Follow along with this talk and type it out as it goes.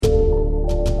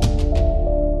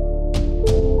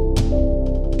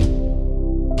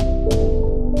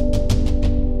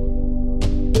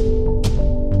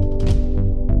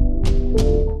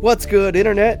What's good,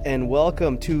 Internet, and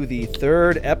welcome to the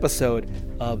third episode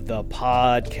of the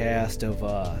Podcast of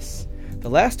Us, The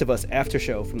Last of Us after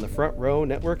show from the Front Row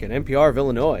Network and NPR of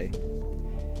Illinois.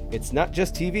 It's not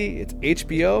just TV, it's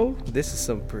HBO. This is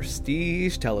some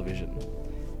prestige television.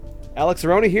 Alex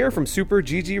Aroni here from Super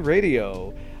GG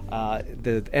Radio,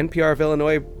 the NPR of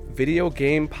Illinois video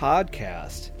game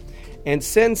podcast. And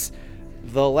since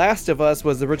The Last of Us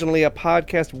was originally a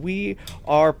podcast, we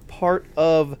are part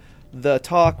of the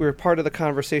talk, we're part of the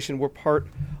conversation, we're part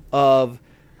of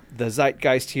the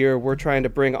zeitgeist here. We're trying to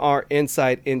bring our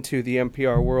insight into the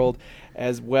NPR world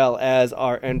as well as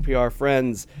our NPR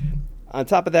friends. On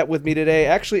top of that, with me today,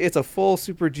 actually it's a full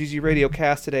Super GG Radio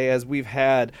cast today, as we've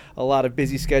had a lot of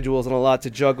busy schedules and a lot to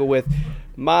juggle with.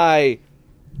 My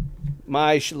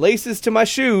laces to my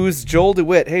shoes, Joel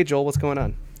DeWitt. Hey Joel, what's going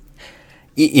on?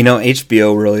 You know,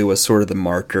 HBO really was sort of the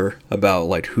marker about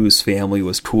like whose family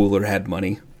was cool or had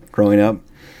money growing up.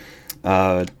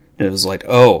 It was like,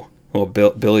 oh, well,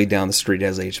 Billy down the street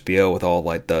has HBO with all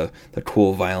like the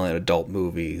cool, violent adult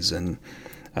movies and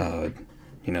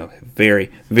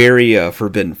very, very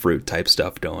forbidden fruit type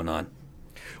stuff going on.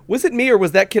 Was it me, or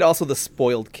was that kid also the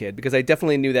spoiled kid? Because I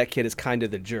definitely knew that kid as kind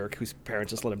of the jerk whose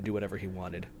parents just let him do whatever he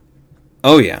wanted.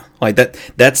 Oh yeah, like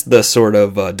that's the sort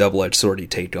of double-edged sword you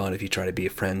take on if you try to be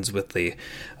friends with the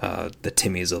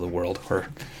Timmys of the world, or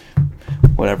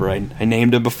whatever I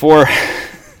named him before.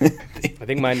 I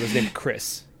think mine was named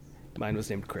Chris. Yeah.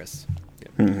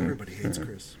 Mm-hmm. Everybody hates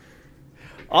Chris.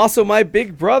 Also, my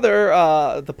big brother,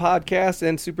 the podcast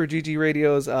and Super GG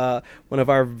Radio's one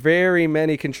of our very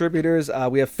many contributors.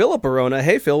 We have Philip Arona.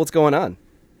 Hey, Phil, what's going on?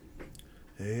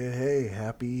 Hey,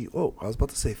 happy... Oh, I was about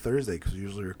to say Thursday, because we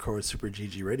usually record Super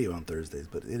GG Radio on Thursdays,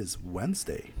 but it is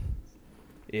Wednesday.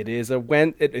 It is a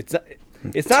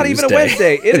It's not even a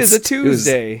Wednesday. It is a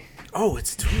Tuesday. Oh,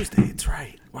 it's Tuesday. It's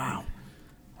right. Wow.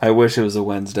 I wish it was a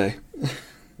Wednesday.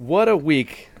 What a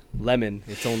week. Lemon,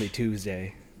 it's only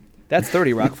Tuesday. That's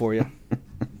 30 Rock for you.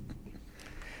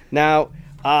 Now,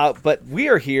 but we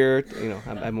are here,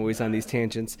 I'm always on these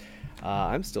tangents.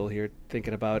 I'm still here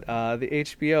thinking about the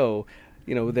HBO,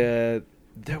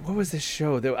 what was this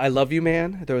show? I Love You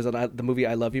Man. There was the movie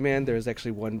I Love You Man. There's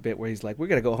actually one bit where he's like, we're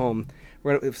going to go home.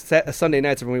 Sunday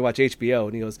nights when we watch HBO.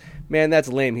 And he goes, man, that's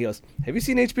lame. He goes, have you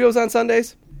seen HBO's on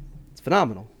Sundays? It's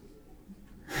phenomenal.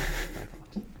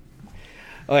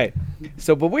 Okay,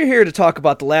 but we're here to talk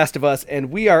about The Last of Us,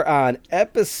 and we are on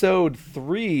episode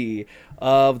 3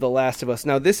 of The Last of Us.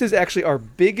 Now, this is actually our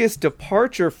biggest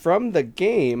departure from the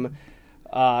game,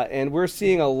 and we're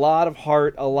seeing a lot of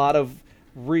heart, a lot of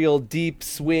real deep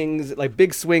swings, like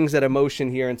big swings at emotion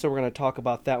here, and so we're going to talk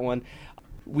about that one.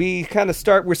 We're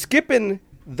skipping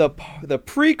the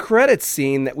pre-credits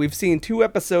scene that we've seen 2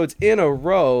 episodes in a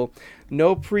row.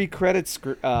 No pre-credits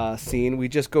scene. We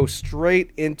just go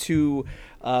straight into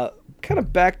kind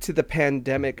of back to the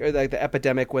pandemic, or like the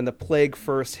epidemic when the plague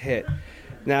first hit.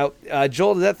 Now,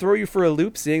 Joel, did that throw you for a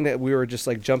loop, seeing that we were just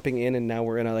like jumping in and now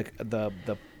we're in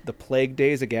the plague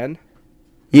days again?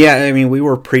 Yeah, I mean, we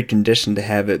were preconditioned to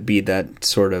have it be that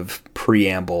sort of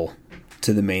preamble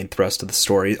to the main thrust of the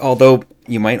story. Although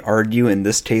you might argue in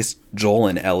this case, Joel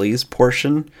and Ellie's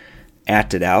portion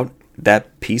acted out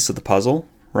that piece of the puzzle,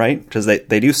 right? Because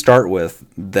they do start with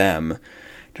them,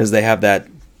 because they have that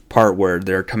part where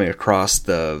they're coming across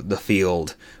the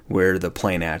field where the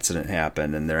plane accident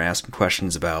happened, and they're asking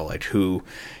questions about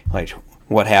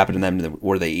what happened to them.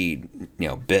 Were they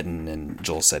bitten? And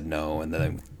Joel said no, and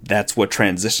then that's what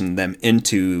transitioned them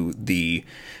into the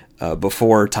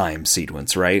before time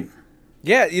sequence, right?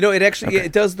 Yeah,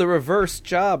 it does the reverse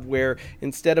job, where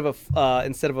instead of a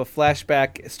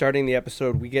flashback starting the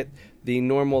episode, we get the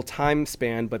normal time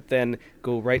span, but then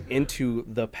go right into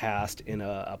the past in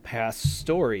a past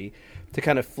story to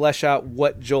kind of flesh out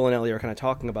what Joel and Ellie are kind of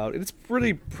talking about. It's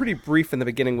pretty brief in the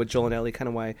beginning with Joel and Ellie, kind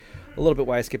of a little bit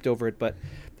why I skipped over it, but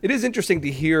it is interesting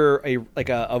to hear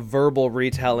a verbal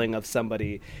retelling of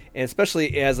somebody, and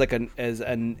especially as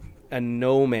a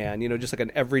no man, just like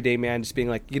an everyday man, just being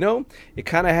like, it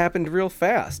kind of happened real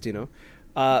fast,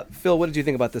 Phil, what did you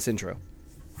think about this intro?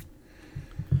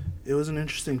 It was an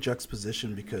interesting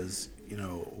juxtaposition because,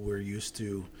 we're used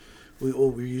to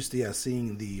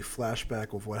seeing the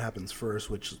flashback of what happens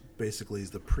first, which basically is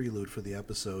the prelude for the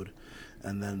episode,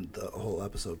 and then the whole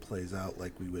episode plays out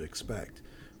like we would expect.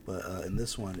 But in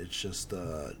this one, it's just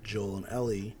Joel and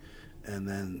Ellie, and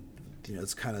then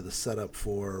it's kind of the setup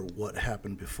for what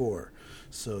happened before.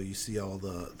 So you see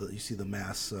you see the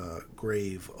mass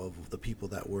grave of the people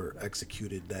that were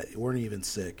executed that weren't even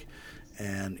sick,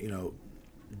 and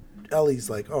Ellie's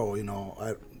like,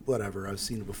 whatever, I've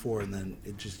seen it before, and then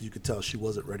you could tell she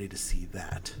wasn't ready to see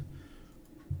that.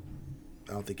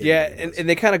 I don't think. Yeah, and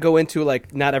they kind of go into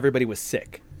like not everybody was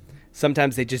sick.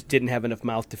 Sometimes they just didn't have enough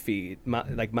mouth to feed.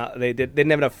 They didn't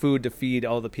have enough food to feed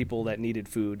all the people that needed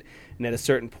food. And at a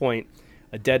certain point,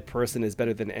 a dead person is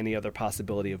better than any other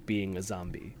possibility of being a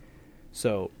zombie.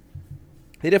 So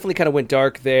they definitely kind of went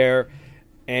dark there.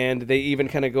 And they even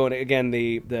kind of go in again.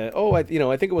 I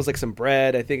think it was like some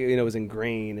bread. I think it was in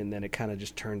grain, and then it kind of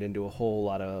just turned into a whole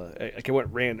lot of like it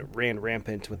ran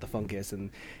rampant with the fungus,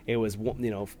 and it was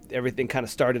everything kind of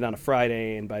started on a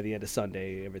Friday, and by the end of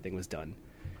Sunday, everything was done.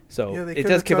 So yeah, it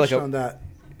does give like on that.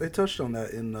 They touched on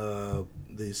that in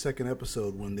the second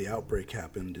episode when the outbreak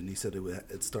happened, and he said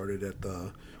it started at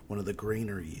one of the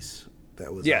granaries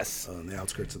that was on the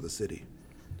outskirts of the city.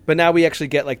 But now we actually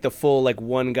get like the full like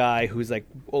one guy who's like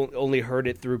only heard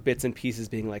it through bits and pieces,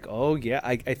 being like, "Oh yeah,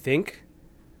 I think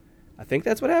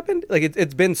that's what happened." Like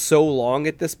it's been so long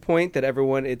at this point that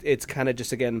everyone it's kind of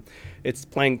just again, it's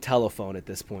playing telephone at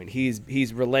this point.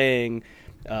 He's relaying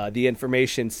the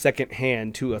information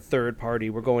secondhand to a third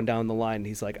party. We're going down the line. And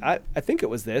he's like, I think it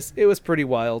was this. It was pretty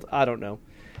wild. I don't know,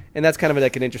 and that's kind of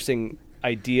like an interesting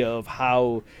idea of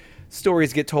how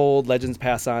stories get told, legends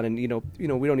pass on, and we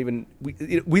don't even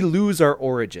we lose our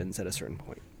origins at a certain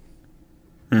point.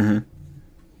 Mm-hmm.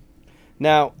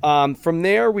 Now, from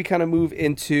there, we kind of move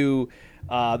into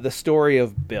the story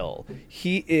of Bill.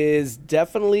 He is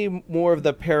definitely more of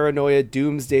the paranoia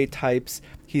doomsday types.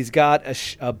 He's got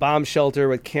a bomb shelter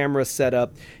with cameras set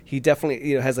up. He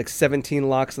definitely has like 17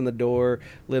 locks on the door,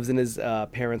 lives in his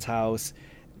parents' house.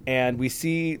 And we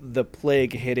see the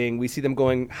plague hitting. We see them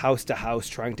going house to house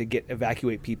trying to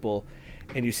evacuate people.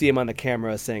 And you see him on the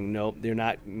camera saying, "Nope, they're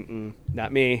not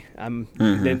not me.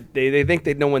 They think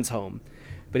that no one's home."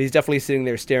 But he's definitely sitting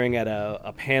there staring at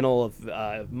a panel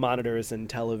of monitors and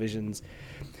televisions.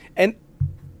 And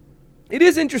it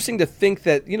is interesting to think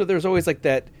that, there's always like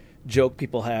that joke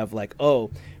people have like,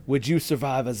 "Oh, would you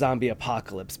survive a zombie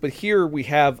apocalypse?" But here we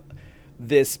have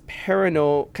this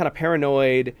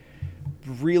paranoid,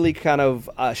 really kind of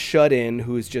shut in,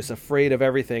 who's just afraid of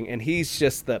everything, and he's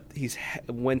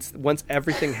once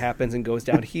everything happens and goes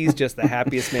down, he's just the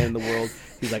happiest man in the world.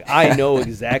 He's like, I know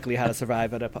exactly how to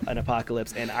survive an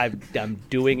apocalypse, and I'm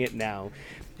doing it now,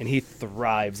 and he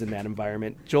thrives in that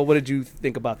environment. Joel, what did you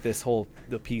think about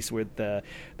the piece with the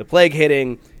plague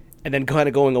hitting and then kind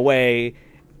of going away,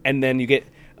 and then you get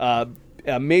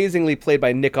amazingly played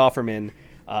by Nick Offerman,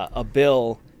 a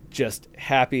Bill just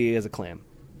happy as a clam.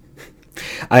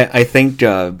 I think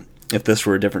if this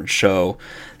were a different show,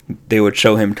 they would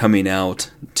show him coming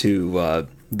out to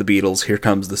the Beatles' "Here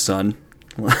Comes the Sun."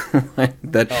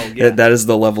 That is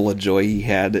the level of joy he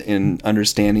had in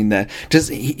understanding that. Just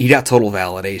he got total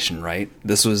validation, right?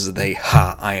 This was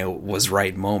I was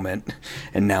right moment,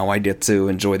 and now I get to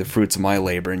enjoy the fruits of my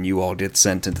labor, and you all get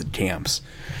sent into camps.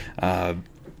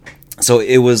 So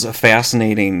it was a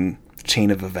fascinating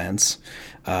chain of events.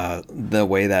 The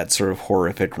way that sort of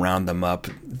horrific round them up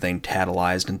thing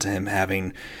tantalized into him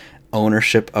having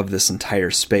ownership of this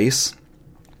entire space.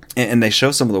 And they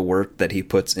show some of the work that he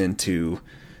puts into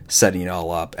setting it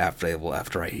all up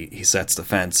after he sets the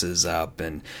fences up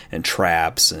and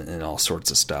traps and all sorts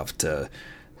of stuff to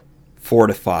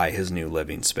fortify his new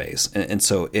living space. And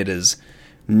so it is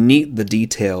neat, the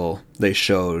detail they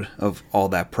showed of all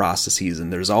that processes.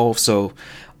 And there's also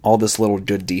all this little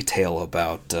good detail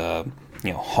about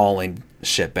hauling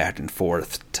shit back and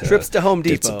forth to trips to Home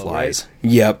Depot, supplies.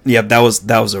 Right? Yep.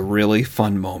 That was a really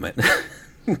fun moment.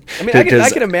 I mean, I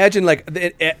can imagine, like,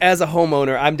 as a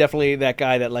homeowner, I'm definitely that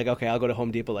guy that, like, okay, I'll go to Home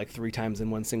Depot like 3 times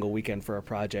in one single weekend for a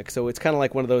project. So it's kind of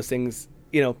like one of those things,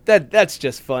 that's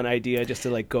just fun idea, just to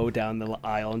like go down the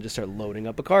aisle and just start loading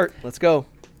up a cart. Let's go.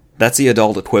 That's the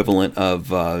adult equivalent of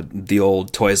the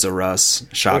old Toys R Us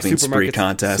shopping spree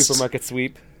contest. Supermarket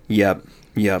sweep. Yep.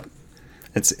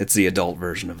 It's the adult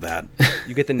version of that.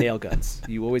 You get the nail guns.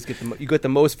 You always get the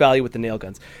most value with the nail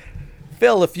guns.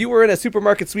 Phil, if you were in a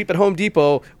supermarket sweep at Home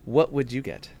Depot, what would you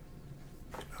get?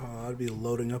 I'd be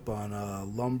loading up on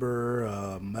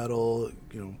lumber, metal,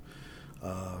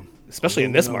 especially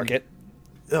in this market.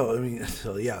 Oh, I mean,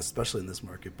 yeah, especially in this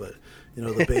market. But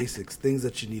the basics, things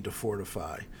that you need to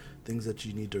fortify, things that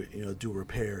you need to do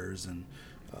repairs and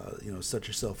set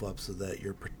yourself up so that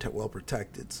you're well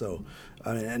protected. So,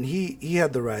 I mean, and he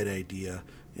had the right idea.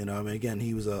 Again,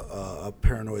 he was a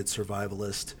paranoid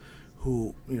survivalist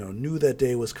who knew that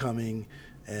day was coming,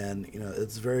 and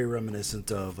it's very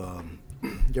reminiscent of.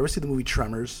 You ever see the movie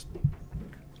Tremors?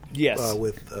 Yes.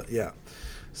 Yeah.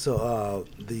 So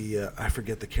I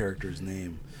forget the character's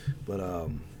name, but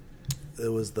it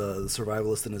was the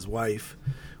survivalist and his wife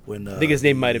when I think his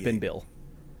name might have been Bill.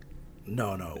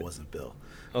 No, it wasn't Bill.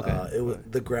 Okay. It was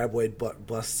the graboid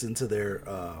busts into their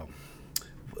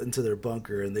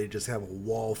bunker, and they just have a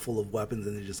wall full of weapons,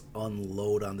 and they just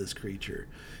unload on this creature.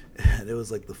 And it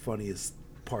was like the funniest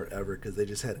part ever, because they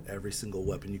just had every single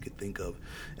weapon you could think of.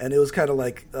 And it was kind of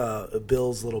like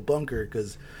Bill's little bunker,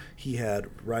 because he had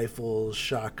rifles,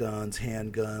 shotguns,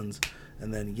 handguns,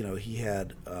 and then he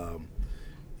had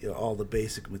all the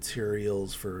basic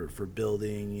materials for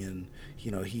building, and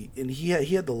he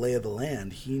had the lay of the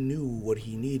land. He knew what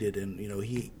he needed, and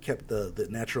he kept the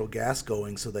natural gas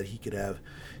going so that he could have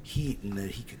heat and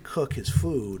that he could cook his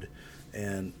food.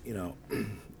 And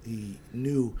he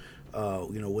knew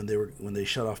when they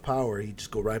shut off power, he'd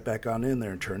just go right back on in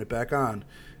there and turn it back on.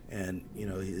 And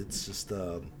it's just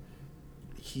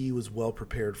he was well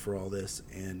prepared for all this,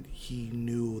 and he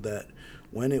knew that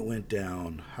when it went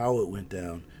down, how it went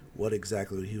down, what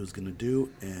exactly he was going to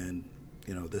do. And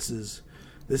this is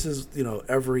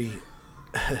every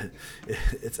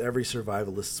it's every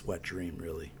survivalist's wet dream,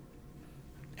 really.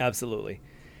 Absolutely.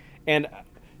 And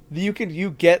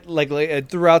you get like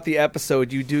throughout the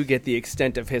episode, you do get the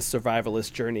extent of his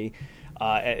survivalist journey.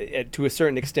 To a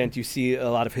certain extent, you see a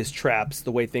lot of his traps,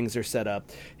 the way things are set up,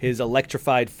 his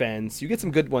electrified fence. You get some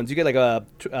good ones. You get like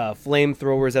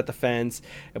flamethrowers at the fence.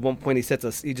 At one point, he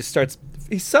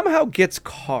somehow gets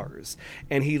cars,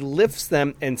 and he lifts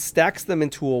them and stacks them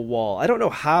into a wall. I don't know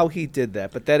how he did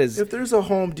that, but that is... If there's a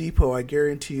Home Depot, I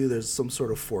guarantee you there's some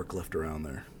sort of forklift around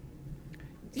there.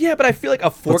 Yeah, but I feel like a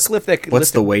forklift...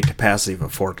 What's the weight capacity of a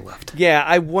forklift? Yeah,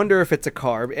 I wonder if it's a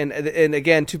car. And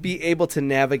again, to be able to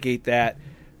navigate that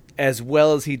as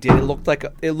well as he did, it looked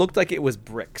like it was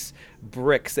bricks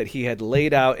that he had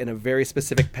laid out in a very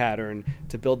specific pattern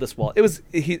to build this wall. It was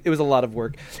a lot of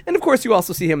work. And of course, you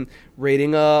also see him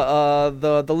raiding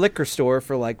the liquor store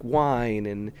for like wine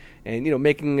and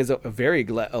making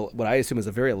what I assume is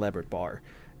a very elaborate bar,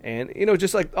 and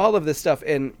just like all of this stuff.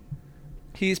 And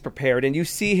he's prepared, and you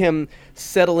see him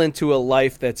settle into a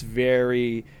life that's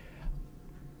very.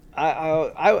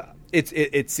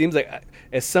 It seems like,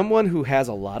 as someone who has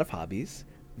a lot of hobbies,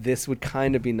 this would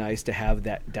kind of be nice to have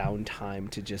that downtime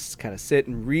to just kind of sit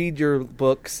and read your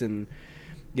books and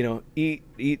eat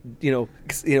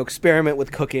experiment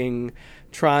with cooking,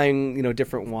 trying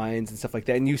different wines and stuff like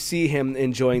that. And you see him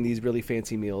enjoying these really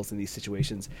fancy meals in these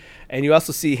situations, and you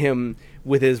also see him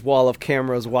with his wall of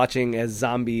cameras watching as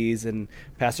zombies and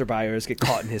passerbyers get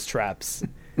caught in his traps.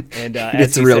 And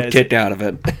it's a real kick out of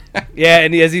it. Yeah,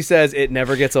 and as he says, it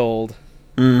never gets old.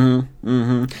 I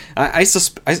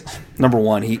number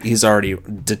one, he's already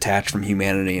detached from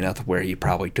humanity enough where he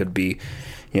probably could be,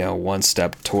 one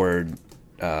step toward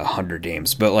Hunger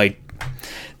Games. But like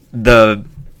the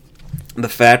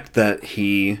fact that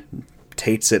he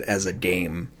takes it as a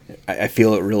game, I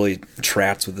feel it really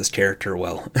tracks with his character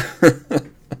well.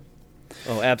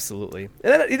 Oh, absolutely.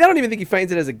 And I don't even think he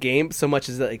finds it as a game so much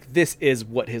as that, like, this is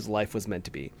what his life was meant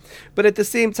to be. But at the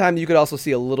same time, you could also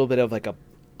see a little bit of like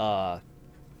a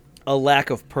lack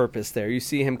of purpose there. You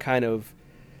see him kind of,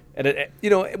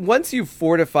 once you've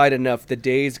fortified enough, the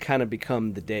days kind of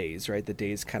become the days, right? The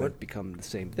days kind of become the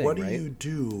same thing. What do you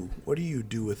do? What do you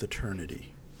do with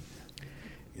eternity?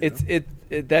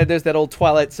 There's that old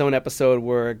Twilight Zone episode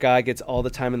where a guy gets all the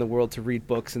time in the world to read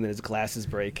books, and then his glasses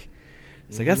break.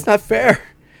 It's like, that's not fair.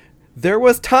 There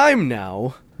was time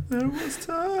now. There was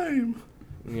time.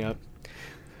 Yep.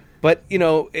 But we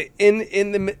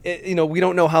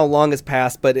don't know how long has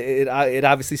passed, but it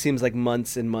obviously seems like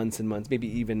months and months and months, maybe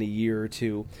even a year or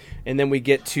two, and then we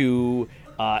get to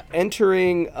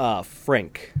entering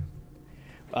Frank,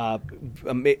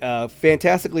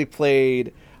 fantastically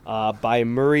played by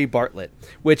Murray Bartlett,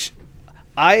 which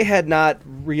I had not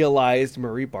realized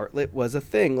Murray Bartlett was a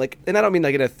thing. Like, and I don't mean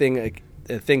like in a thing,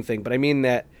 but I mean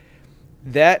that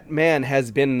man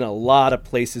has been in a lot of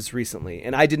places recently,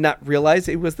 and I did not realize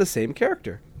it was the same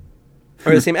character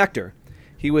or the same actor.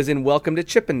 He was in Welcome to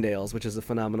Chippendales, which is a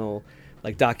phenomenal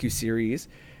docuseries,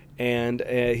 and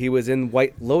he was in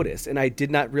White Lotus, and I did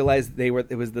not realize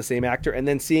it was the same actor. And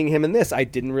then seeing him in this, I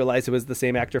didn't realize it was the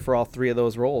same actor for all three of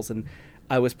those roles, and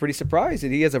I was pretty surprised.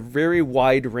 And he has a very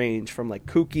wide range from like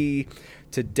kooky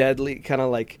to deadly, kind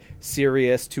of like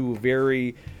serious, to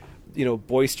very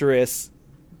boisterous,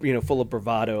 full of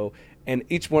bravado, and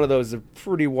each one of those is a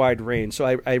pretty wide range. So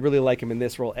I really like him in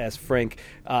this role as Frank.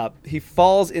 He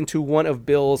falls into one of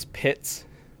Bill's pits,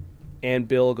 and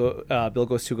Bill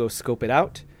goes to go scope it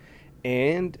out,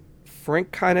 and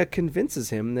Frank kind of convinces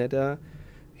him that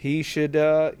he should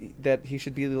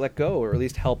be let go, or at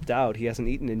least helped out. He hasn't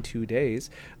eaten in 2 days.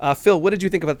 Phil, what did you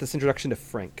think about this introduction to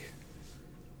Frank?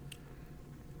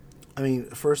 I mean,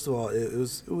 first of all, it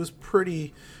was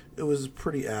pretty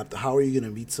apt. How are you going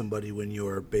to meet somebody when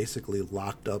you're basically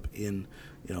locked up in,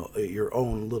 your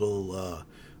own little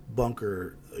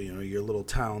bunker, your little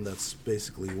town that's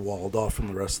basically walled off from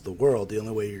the rest of the world? The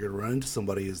only way you're going to run into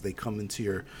somebody is they come into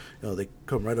your, they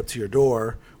come right up to your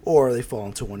door, or they fall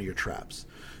into one of your traps.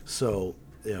 So,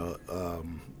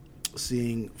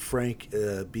 seeing Frank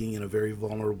being in a very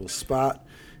vulnerable spot,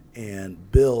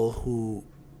 and Bill, who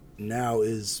now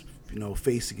is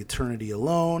facing eternity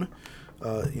alone,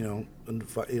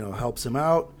 helps him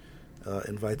out,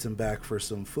 invites him back for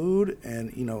some food,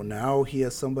 and now he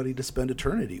has somebody to spend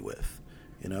eternity with.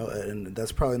 And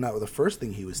that's probably not the first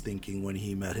thing he was thinking when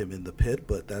he met him in the pit,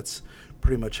 but that's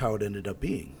pretty much how it ended up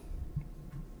being.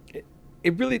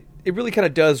 It really kind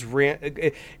of does.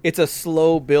 It's a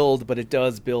slow build, but it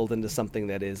does build into something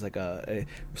that is like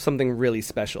something really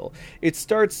special. It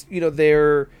starts,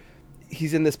 there.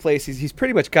 He's in this place. He's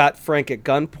pretty much got Frank at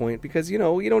gunpoint because you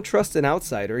don't trust an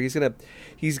outsider. He's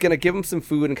gonna give him some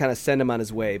food and kind of send him on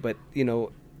his way. But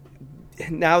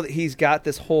now that he's got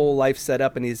this whole life set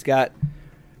up and he's got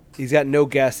no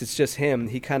guests, it's just him.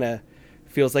 He kind of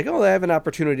feels like, I have an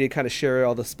opportunity to kind of share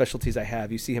all the specialties I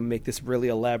have. You see him make this really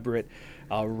elaborate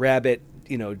rabbit,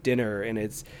 dinner, and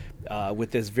it's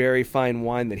with this very fine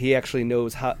wine that he actually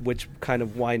knows which kind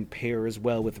of wine pairs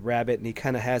well with rabbit, and he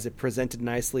kind of has it presented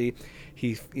nicely.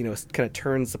 He, kind of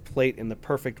turns the plate in the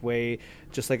perfect way,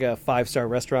 just like a 5-star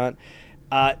restaurant.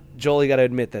 Joel, you got to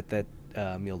admit that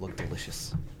meal looked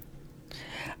delicious.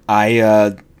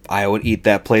 I would eat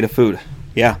that plate of food.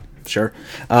 Yeah. Sure.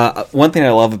 One thing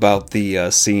I love about the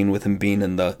scene with him being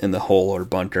in the hole or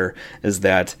bunker is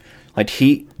that,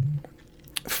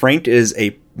 Frank is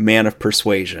a man of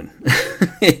persuasion.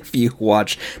 If you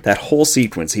watch that whole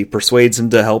sequence, he persuades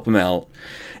him to help him out,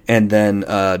 and then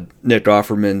Nick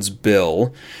Offerman's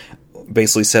Bill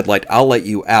basically said, I'll let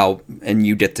you out and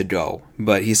you get to go.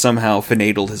 But he somehow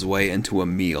finagled his way into a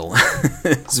meal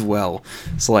as well.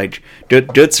 It's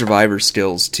good survivor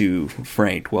skills to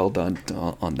Frank. Well done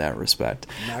on that respect.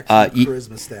 Maximum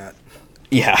charisma stat.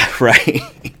 Yeah, right.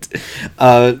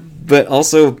 But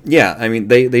also,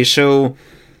 they show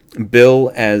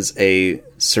Bill as a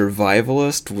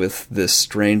survivalist with this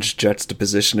strange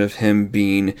juxtaposition of him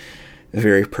being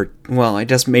very I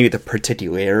guess maybe the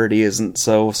particularity isn't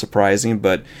so surprising,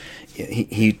 but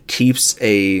he keeps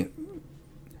a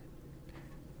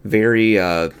very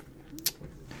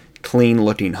clean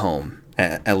looking home,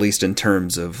 at least in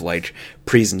terms of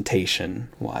presentation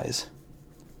wise.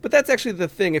 But that's actually the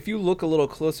thing. If you look a little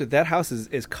closer, that house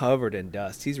is covered in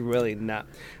dust. He's really not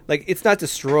it's not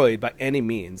destroyed by any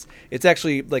means. It's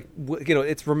actually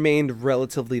it's remained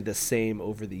relatively the same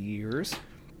over the years.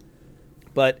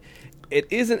 But it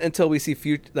isn't until we see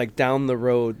down the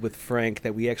road with Frank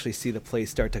that we actually see the place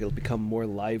start to become more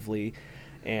lively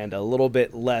and a little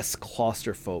bit less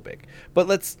claustrophobic. But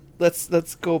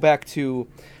let's go back to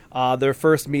their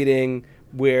first meeting,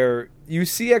 where you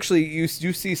see you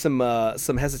see some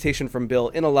hesitation from Bill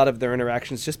in a lot of their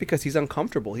interactions, just because he's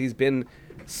uncomfortable. He's been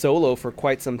solo for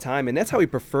quite some time, and that's how he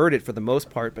preferred it for the most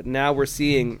part. But now we're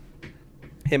seeing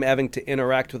him having to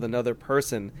interact with another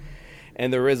person.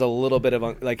 And there is a little bit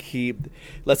of he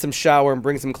lets him shower and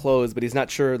brings him clothes, but he's not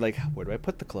sure where do I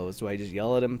put the clothes? Do I just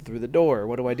yell at him through the door?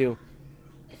 What do I do?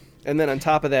 And then on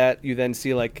top of that, you then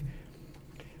see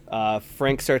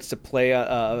Frank starts to play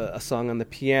a song on the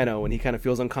piano, and he kind of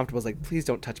feels uncomfortable. He's please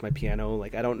don't touch my piano. I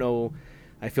don't know.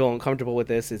 I feel uncomfortable with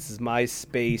this. This is my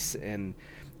space, and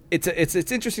it's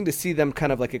interesting to see them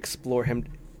kind of explore him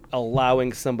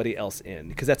allowing somebody else in,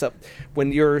 because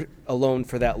when you're alone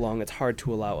for that long, it's hard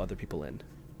to allow other people in.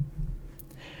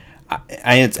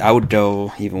 I would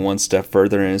go even one step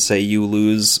further and say you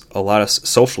lose a lot of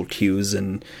social cues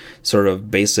and sort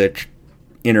of basic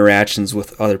interactions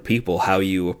with other people, how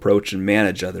you approach and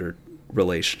manage other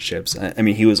relationships. I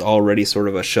mean, he was already sort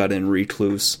of a shut-in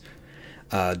recluse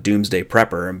doomsday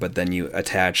prepper, but then you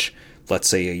attach, let's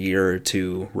say, a year or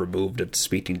two removed of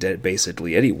speaking to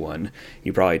basically anyone,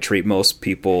 you probably treat most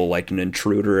people like an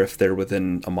intruder if they're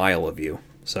within a mile of you.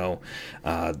 So,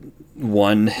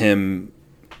 him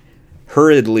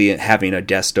hurriedly having a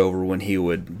guest over when he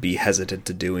would be hesitant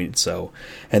to doing so,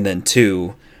 and then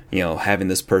two, having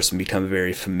this person become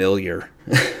very familiar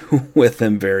with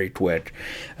him very quick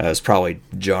is probably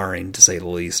jarring, to say the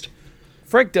least.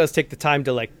 Frank does take the time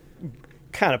to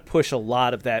kind of push a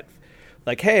lot of that,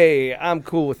 hey, I'm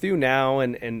cool with you now,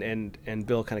 and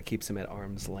Bill kind of keeps him at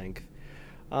arm's length.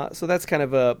 So that's kind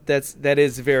of that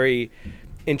is very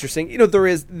interesting. You know, there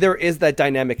is that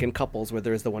dynamic in couples where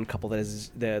there is the one couple that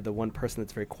is the one person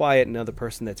that's very quiet and another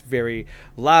person that's very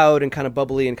loud and kind of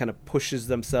bubbly and kind of pushes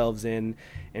themselves in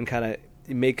and kind of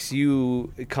makes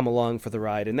you come along for the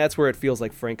ride. And that's where it feels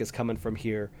like Frank is coming from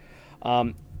here.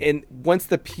 And once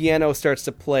the piano starts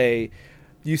to play,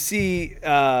 you see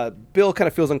Bill kind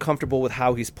of feels uncomfortable with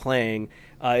how he's playing.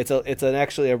 It's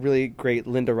actually a really great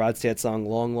Linda Ronstadt song,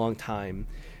 Long, Long Time,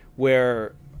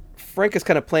 where Frank is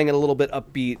kind of playing it a little bit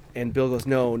upbeat, and Bill goes,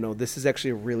 no, this is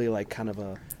actually really like kind of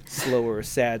a slower,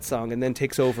 sad song, and then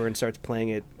takes over and starts playing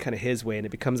it kind of his way, and it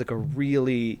becomes like a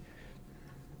really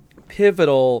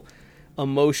pivotal,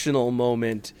 emotional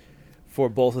moment for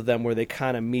both of them where they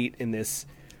kind of meet in this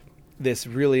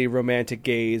really romantic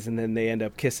gaze, and then they end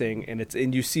up kissing,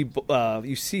 and you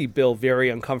see Bill very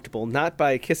uncomfortable, not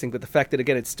by kissing, but the fact that,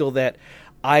 again, it's still that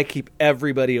I keep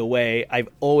everybody away. I've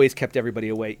always kept everybody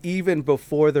away. Even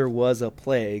before there was a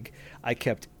plague, I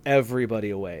kept everybody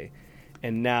away.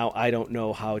 And now I don't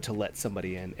know how to let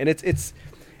somebody in. And it's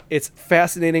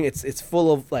fascinating. It's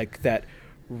full of like that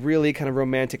really kind of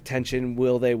romantic tension.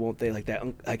 Will they, won't they, like that.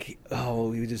 Like,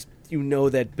 you know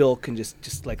that Bill can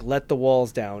just like let the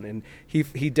walls down. And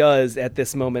he does at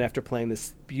this moment after playing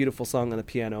this beautiful song on the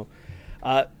piano.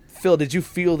 Phil, did you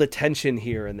feel the tension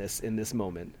here in this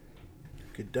moment?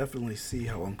 Could definitely see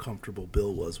how uncomfortable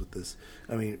Bill was with this.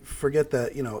 I mean, forget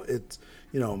that,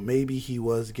 maybe he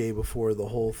was gay before the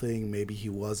whole thing, maybe he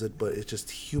wasn't, but it's just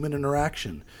human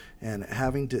interaction. And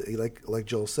having to, like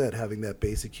Joel said, having that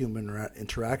basic human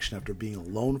interaction after being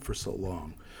alone for so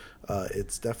long,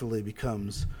 it's definitely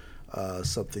becomes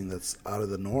something that's out of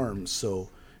the norm. So,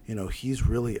 he's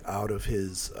really out of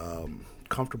his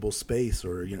comfortable space,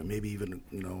 or maybe even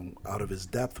out of his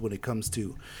depth when it comes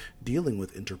to dealing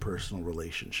with interpersonal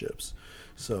relationships.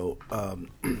 So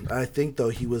I think though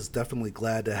he was definitely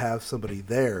glad to have somebody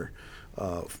there,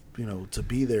 to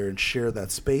be there and share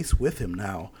that space with him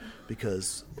now,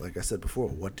 because like I said before,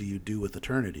 what do you do with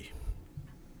eternity?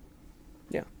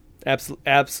 Yeah,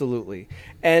 absolutely.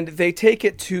 And they take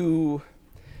it to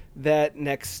that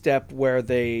next step where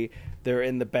they're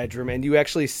in the bedroom, and you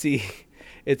actually see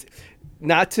it's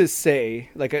not to say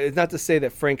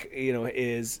that Frank,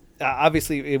 is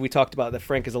obviously, we talked about that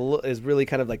Frank is really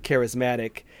kind of like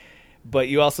charismatic, but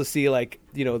you also see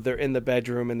they're in the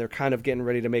bedroom and they're kind of getting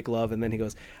ready to make love, and then he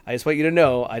goes, "I just want you to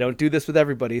know I don't do this with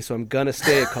everybody, so I'm gonna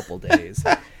stay a couple days."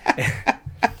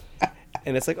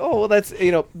 And it's like, oh well, that's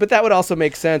but that would also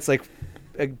make sense. Like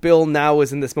Bill now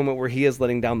is in this moment where he is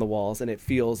letting down the walls, and it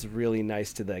feels really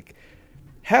nice to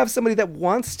have somebody that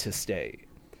wants to stay.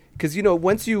 Because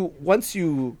once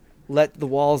you let the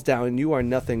walls down, you are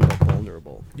nothing but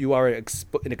vulnerable. You are an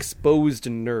exposed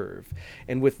nerve,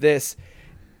 and with this,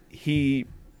 he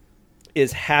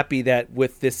is happy that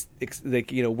with this,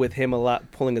 with him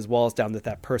pulling his walls down,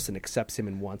 that person accepts him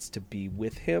and wants to be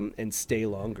with him and stay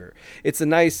longer. It's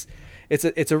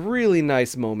a really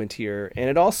nice moment here, and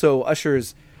it also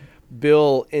ushers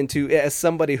Bill into, as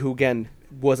somebody who again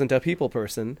wasn't a people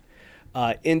person,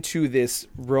 into this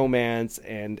romance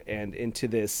and into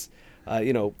this,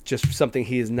 just something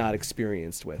he is not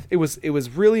experienced with. It was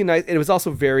really nice. It was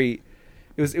also very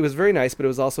nice, but it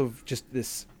was also just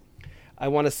this. I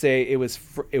want to say it was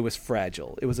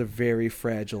fragile. It was a very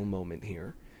fragile moment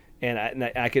here, and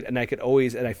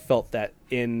I felt that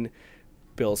in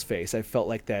Bill's face. I felt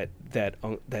like that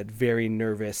very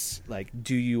nervous, like,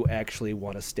 do you actually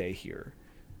want to stay here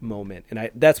moment,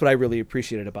 and that's what I really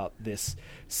appreciated about this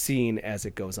scene as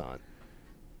it goes on.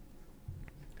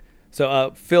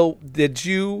 So Phil, did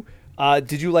you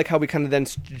like how we kind of then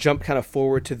jump kind of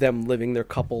forward to them living their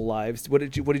couple lives? What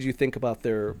did you think about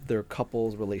their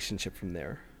couple's relationship from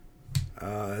there?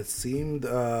 It seemed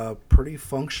pretty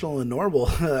functional and normal.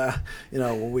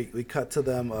 When we cut to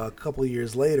them a couple of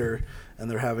years later, and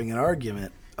they're having an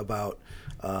argument about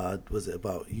was it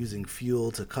about using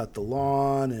fuel to cut the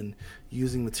lawn and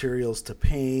using materials to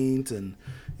paint and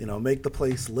make the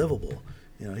place livable.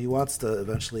 He wants to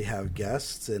eventually have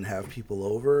guests and have people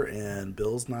over, and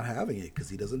Bill's not having it because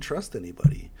he doesn't trust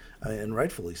anybody, and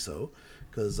rightfully so,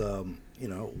 because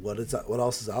what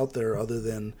else is out there other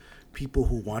than people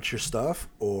who want your stuff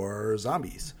or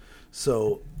zombies?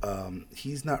 So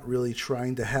he's not really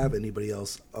trying to have anybody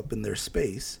else up in their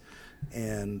space.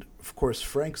 And of course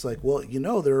Frank's like, well,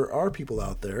 there are people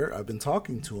out there. I've been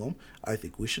talking to them. I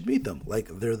think we should meet them. Like,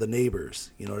 they're the neighbors.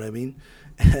 You know what I mean?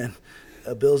 And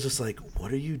Bill's just like,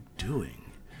 what are you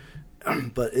doing?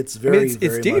 But it's very,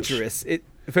 it's dangerous.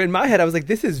 In my head, I was like,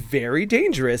 this is very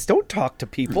dangerous. Don't talk to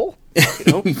people.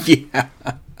 Yeah.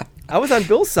 I was on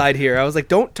Bill's side here. I was like,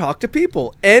 don't talk to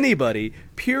people, anybody,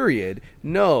 period.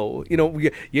 No,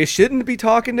 you shouldn't be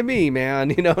talking to me, man.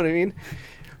 You know what I mean?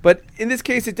 But in this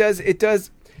case, it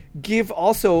does give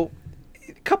also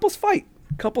couples fight,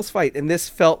 and this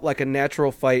felt like a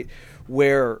natural fight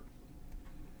where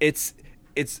it's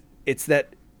that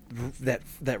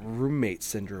roommate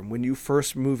syndrome. When you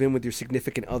first move in with your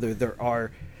significant other, there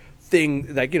are things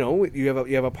like, you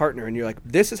have a partner and you're like,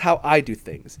 this is how I do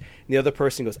things, and the other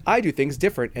person goes, I do things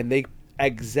different, and they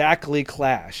exactly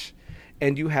clash,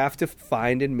 and you have to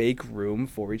find and make room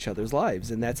for each other's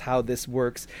lives, and that's how this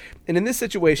works. And in this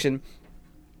situation,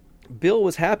 Bill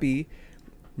was happy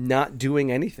not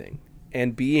doing anything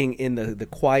and being in the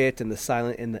quiet and the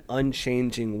silent and the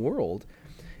unchanging world.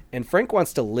 And Frank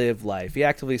wants to live life. He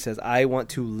actively says, I want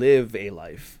to live a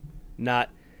life, not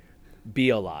be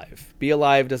alive. Be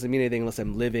alive doesn't mean anything unless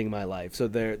I'm living my life. So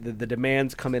the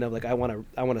demands come in of like, I want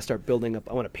to start building up.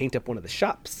 I want to paint up one of the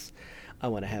shops. I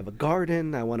want to have a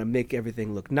garden. I want to make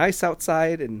everything look nice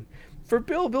outside. And for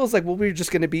Bill's like, well, we're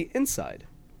just going to be inside.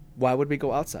 Why would we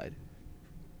go outside?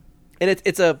 And I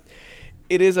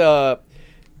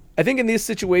think in these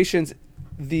situations,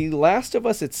 The Last of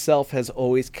Us itself has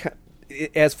always,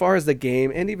 as far as the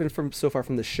game and even from so far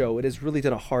from the show, it has really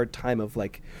done a hard time of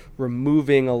like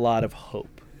removing a lot of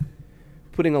hope,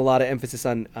 putting a lot of emphasis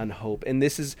on hope. And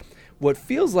this is what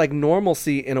feels like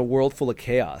normalcy in a world full of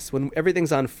chaos. When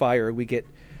everything's on fire, we get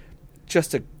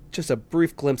just a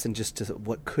brief glimpse into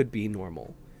what could be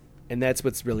normal. And that's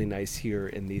what's really nice here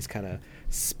in these kind of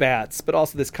spats, but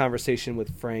also this conversation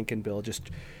with Frank and Bill, just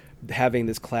having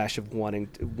this clash of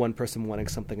one person wanting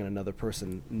something and another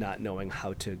person not knowing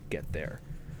how to get there.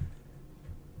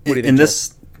 What do you think,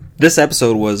 this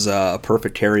episode was a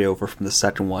perfect carryover from the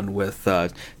second one, with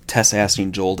Tess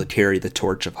asking Joel to carry the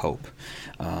torch of hope.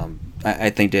 I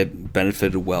think it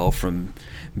benefited well from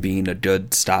being a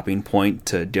good stopping point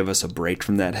to give us a break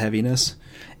from that heaviness.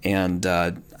 And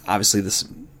obviously this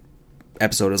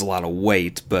episode has a lot of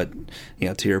weight, but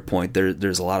to your point,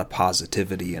 there's a lot of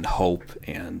positivity and hope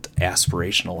and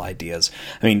aspirational ideas.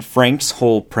 I mean, Frank's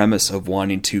whole premise of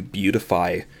wanting to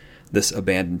beautify this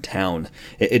abandoned town,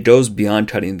 it goes beyond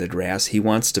cutting the grass. He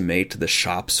wants to make the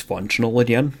shops functional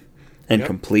again and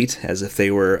complete, as if they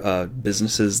were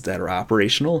businesses that are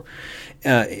operational.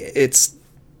 It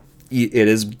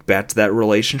is back to that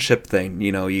relationship thing.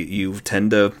 You tend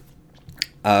to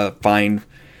find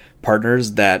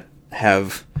partners that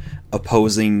have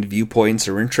opposing viewpoints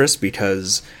or interests,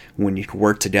 because when you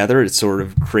work together, it sort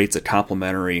of creates a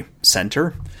complementary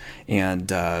center. And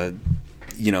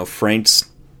Frank's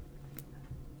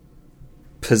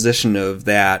position of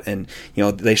that, and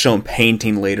they show him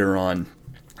painting later on,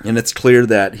 and it's clear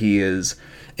that he is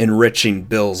enriching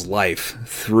Bill's life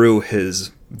through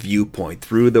his viewpoint,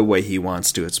 through the way he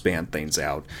wants to expand things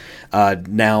out.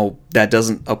 Now, that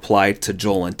doesn't apply to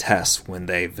Joel and Tess when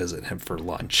they visit him for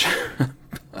lunch.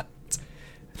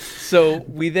 So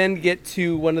we then get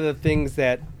to one of the things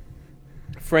that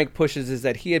Frank pushes, is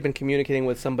that he had been communicating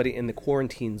with somebody in the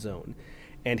quarantine zone,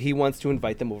 and he wants to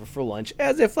invite them over for lunch,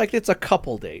 as if like it's a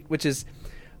couple date, which is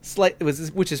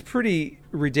pretty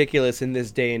ridiculous in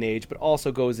this day and age, but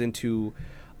also goes into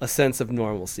a sense of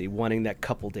normalcy, wanting that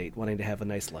couple date, wanting to have a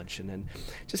nice luncheon and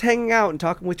just hanging out and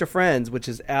talking with your friends, which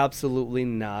is absolutely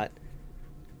not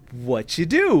what you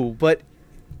do. But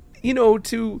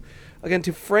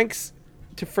to Frank's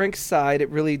side, it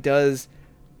really does.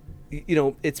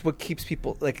 It's what keeps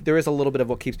people, like, there is a little bit of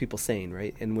what keeps people sane,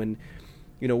 right? And when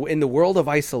in the world of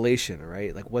isolation,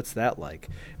 right? Like, what's that like?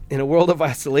 In a world of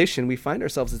isolation, we find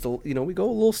ourselves we go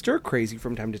a little stir crazy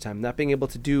from time to time, not being able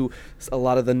to do a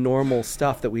lot of the normal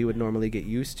stuff that we would normally get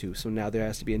used to. So now there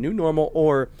has to be a new normal,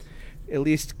 or at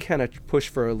least kind of push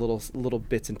for a little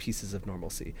bits and pieces of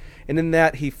normalcy. And in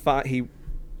that,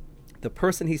 the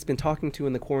person he's been talking to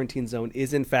in the quarantine zone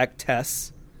is in fact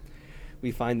Tess.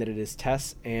 We find that it is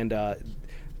Tess, and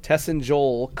Tess and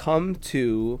Joel come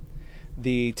to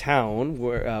the town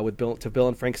where to Bill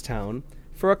and Frank's town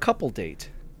for a couple date.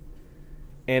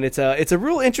 And it's a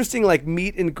real interesting like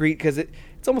meet and greet, because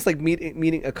it's almost like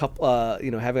meeting a couple,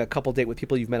 having a couple date with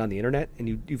people you've met on the internet,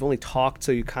 and you've only talked,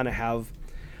 so you kind of have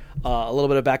a little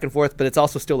bit of back and forth, but it's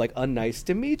also still like nice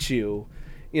to meet you,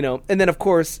 And then of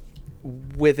course,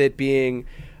 with it being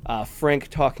Frank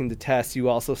talking to Tess, you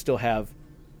also still have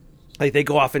like they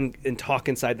go off and talk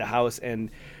inside the house,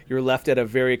 and you're left at a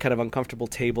very kind of uncomfortable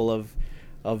table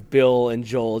of Bill and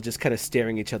Joel just kind of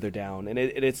staring each other down, and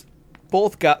it's.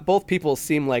 Both people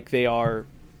seem like they are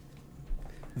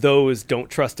those don't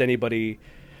trust anybody.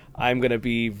 I'm going to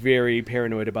be very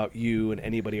paranoid about you and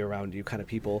anybody around you kind of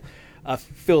people.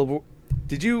 Phil,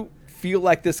 did you feel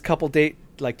like this couple date,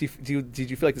 like, did you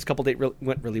feel like this couple date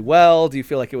went really well? Do you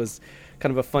feel like it was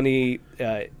kind of a funny,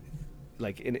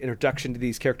 like, an introduction to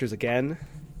these characters again?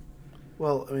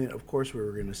 Well, I mean, of course we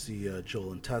were going to see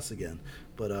Joel and Tess again,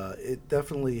 but it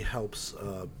definitely helps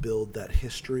build that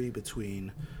history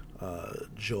between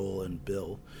Joel and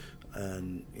Bill.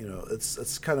 And, you know, it's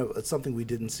something we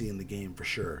didn't see in the game for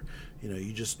sure. You know,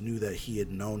 you just knew that he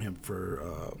had known him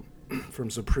for from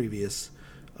some previous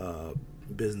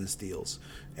business deals.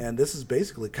 And this is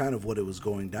basically kind of what it was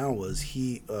going down, was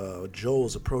Joel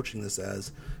was approaching this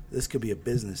as, this could be a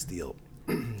business deal.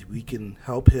 We can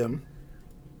help him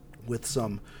with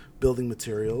some building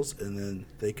materials, and then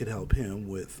they could help him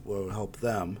help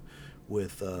them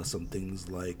with some things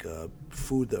like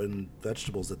food and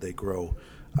vegetables that they grow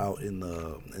out in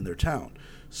their town.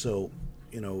 So,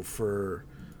 you know, for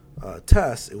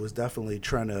Tess, it was definitely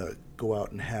trying to go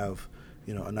out and have,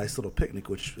 you know, a nice little picnic,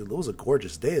 which it was a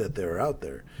gorgeous day that they were out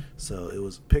there. So it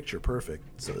was picture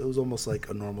perfect. So it was almost like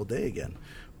a normal day again.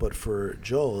 But for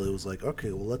Joel, it was like,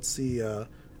 okay, well, let's see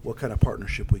what kind of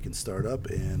partnership we can start up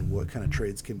and what kind of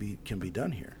trades can be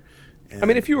done here. And, I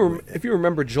mean, if you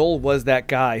remember, Joel was that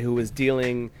guy who was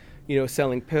dealing, you know,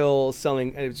 selling pills,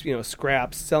 selling, you know,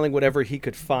 scraps, selling whatever he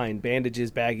could find,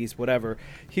 bandages, baggies, whatever.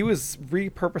 He was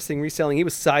repurposing, reselling. He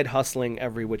was side hustling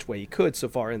every which way he could so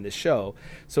far in this show.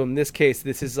 So in this case,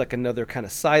 this is like another kind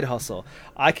of side hustle.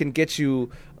 I can get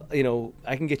you, you know,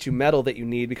 I can get you metal that you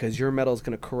need because your metal is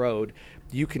going to corrode.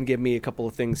 You can give me a couple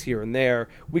of things here and there.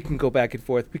 We can go back and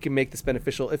forth. We can make this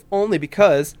beneficial, if only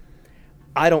because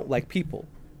I don't like people.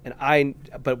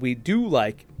 But we do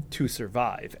like to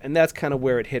survive. And that's kind of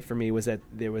where it hit for me, was that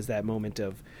there was that moment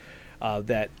of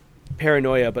that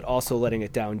paranoia, but also letting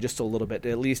it down just a little bit,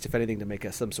 at least if anything, to make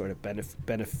some sort of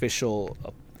beneficial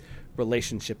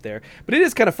relationship there. But it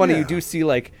is kind of funny. Yeah. You do see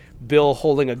like Bill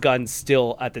holding a gun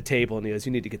still at the table, and he goes,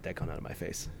 "You need to get that gun out of my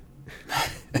face."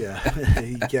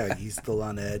 Yeah, he's still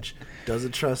on edge.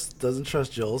 Doesn't trust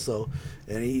Joel. So,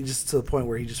 and he just to the point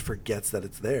where he just forgets that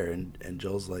it's there, and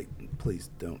Joel's like, "Please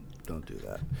don't do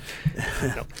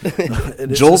that."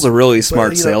 Joel's a really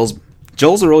smart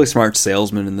Joel's a really smart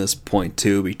salesman in this point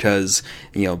too, because,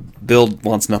 you know, Bill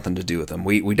wants nothing to do with him.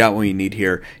 We got what you need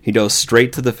here. He goes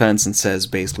straight to the fence and says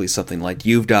basically something like,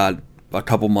 "You've got a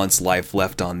couple months life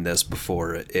left on this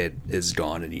before it is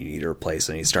gone and you need to replace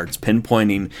it." And he starts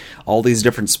pinpointing all these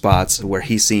different spots where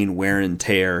he's seen wear and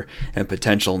tear and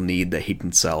potential need that he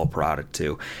can sell a product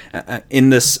to. In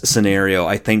this scenario,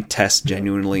 I think Tess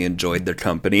genuinely enjoyed their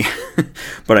company,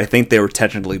 but I think they were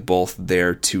technically both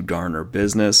there to garner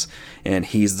business, and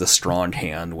he's the strong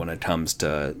hand when it comes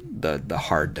to the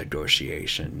hard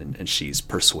negotiation, and she's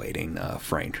persuading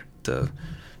Frank to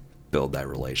build that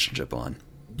relationship on.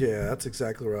 Yeah, that's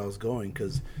exactly where I was going,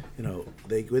 because, you know,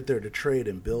 they went there to trade,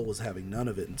 and Bill was having none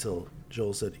of it until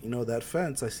Joel said, "You know, that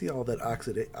fence, I see all that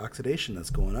oxidation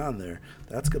that's going on there.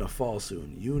 That's going to fall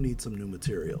soon. You need some new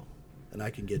material, and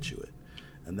I can get you it."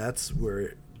 And that's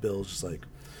where Bill's just like,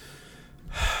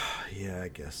 "Yeah, I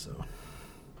guess so."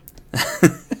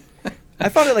 I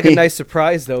found it like a nice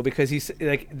surprise, though, because he's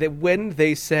like when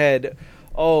they said,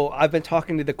 "Oh, I've been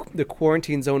talking to the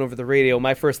quarantine zone over the radio,"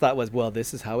 my first thought was, well,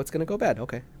 this is how it's going to go bad.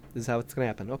 Okay, this is how it's going to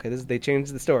happen. Okay, they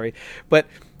changed the story. But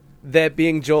that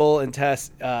being Joel and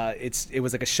Tess, it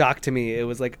was like a shock to me. It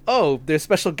was like, oh, they're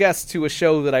special guests to a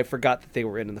show that I forgot that they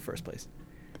were in the first place.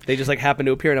 They just like happened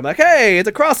to appear, and I'm like, hey, it's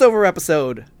a crossover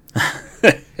episode.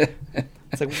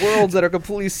 It's like worlds that are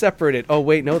completely separated. Oh,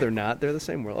 wait, no, they're not. They're the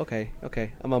same world.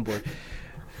 Okay, I'm on board.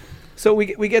 So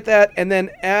we get that, and then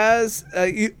as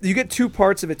you get two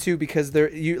parts of it too, because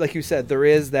like you said, there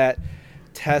is that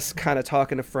Tess kind of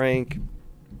talking to Frank.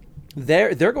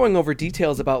 They're going over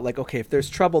details about like, okay, if there's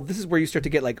trouble, this is where you start to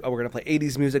get like, oh, we're gonna play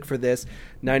 80s music for this,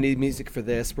 90s music for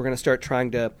this. We're gonna start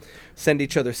trying to send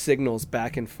each other signals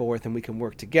back and forth, and we can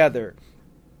work together.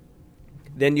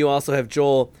 Then you also have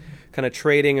Joel kind of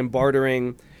trading and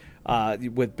bartering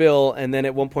with Bill, and then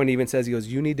at one point he even says, he goes,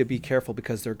 "You need to be careful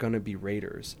because they're going to be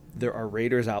raiders. There are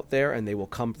raiders out there, and they will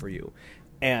come for you."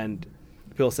 And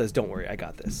Bill says, "Don't worry, I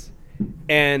got this."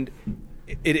 And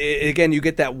it again, you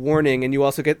get that warning, and you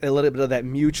also get a little bit of that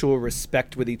mutual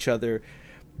respect with each other.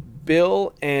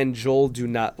 Bill and Joel do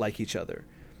not like each other,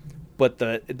 but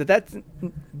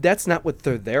that's not what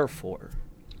they're there for.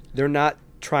 They're not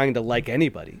trying to like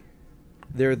anybody.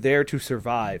 They're there to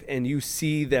survive, and you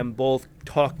see them both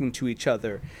talking to each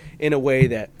other in a way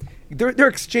that they're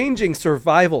exchanging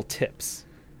survival tips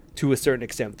to a certain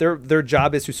extent. Their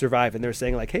job is to survive, and they're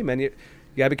saying like, "Hey man, you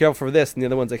gotta be careful for this," and the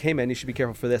other one's like, "Hey man, you should be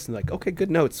careful for this." And like, "Okay, good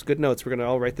notes. We're gonna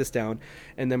all write this down,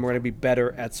 and then we're gonna be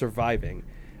better at surviving."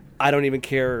 I don't even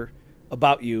care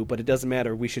about you, but it doesn't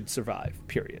matter. We should survive,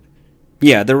 period.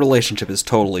 Yeah, their relationship is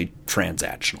totally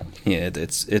transactional. Yeah,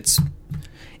 it's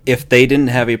if they didn't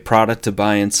have a product to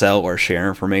buy and sell or share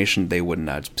information, they would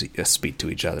not speak to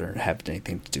each other and have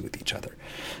anything to do with each other.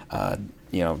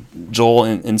 Joel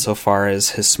insofar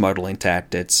as his smuggling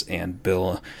tactics, and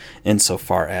Bill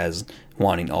insofar as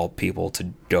wanting all people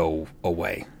to go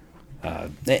away.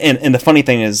 And the funny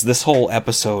thing is, this whole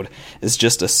episode is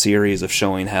just a series of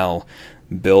showing how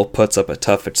Bill puts up a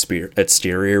tough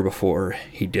exterior before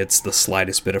he gets the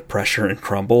slightest bit of pressure and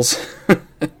crumbles.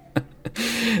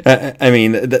 I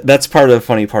mean, that's part of the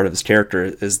funny part of his character,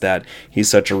 is that he's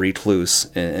such a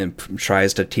recluse and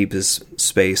tries to keep his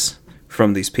space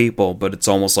from these people, but it's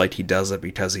almost like he does it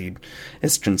because he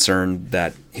is concerned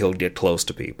that he'll get close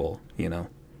to people,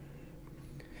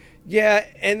 Yeah,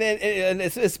 and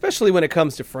it's, especially when it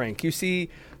comes to Frank, you see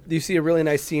a really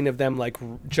nice scene of them like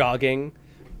jogging.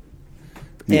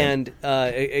 Yeah. And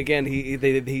again, you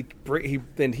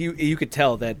could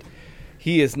tell that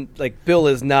he is like, Bill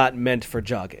is not meant for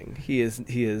jogging. He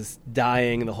is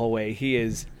dying the whole way. He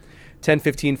is 10,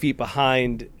 15 feet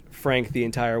behind Frank the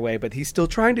entire way, but he's still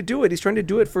trying to do it. He's trying to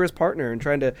do it for his partner and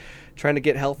trying to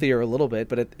get healthier a little bit.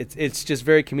 But it's just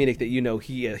very comedic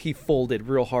that he folded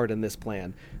real hard in this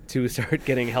plan to start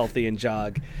getting healthy and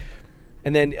jog.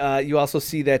 And then you also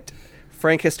see that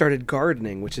Frank has started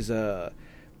gardening, which is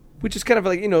kind of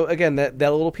like, again, that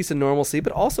little piece of normalcy,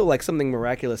 but also like something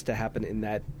miraculous to happen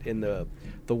in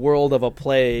the world of a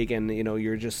plague, and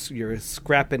you're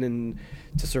scrapping in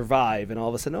to survive, and all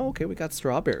of a sudden, okay, we got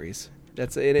strawberries.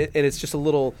 That's it, and it's just a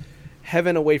little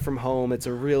heaven away from home. It's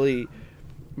a really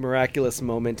miraculous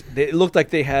moment. It looked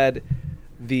like they had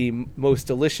the most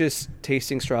delicious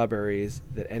tasting strawberries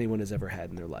that anyone has ever had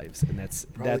in their lives, and that's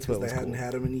what was they hadn't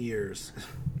had them in years.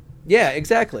 Yeah,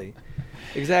 exactly.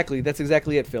 That's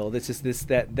exactly it, Phil. It's just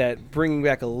that bringing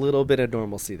back a little bit of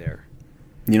normalcy there.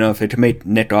 If they could make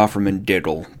Nick Offerman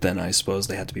giggle, then I suppose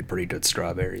they have to be pretty good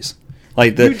strawberries.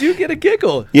 Like you do get a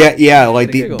giggle. Yeah.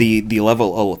 Like the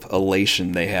level of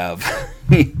elation they have.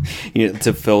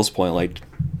 To Phil's point, like,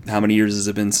 how many years has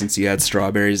it been since you had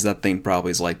strawberries? That thing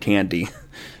probably is like candy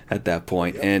at that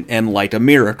point, yep. and like a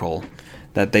miracle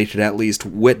that they should at least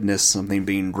witness something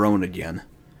being grown again.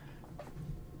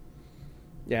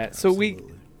 Yeah, so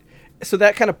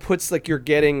that kind of puts, like, you're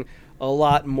getting a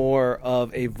lot more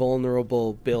of a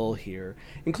vulnerable Bill here,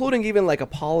 including even like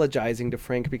apologizing to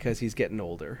Frank because he's getting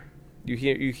older. You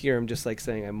hear him just like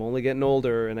saying, "I'm only getting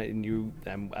older, and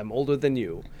I'm older than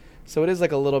you." So it is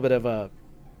like a little bit of a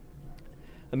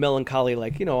melancholy,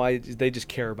 like, they just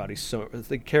care about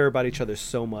each other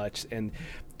so much, and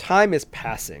time is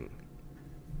passing.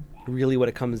 Really, what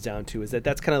it comes down to is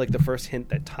that's kind of like the first hint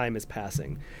that time is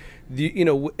passing.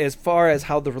 As far as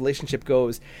how the relationship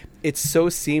goes, it's so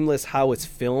seamless how it's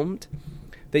filmed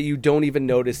that you don't even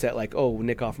notice that, like, oh,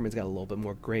 Nick Offerman's got a little bit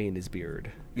more gray in his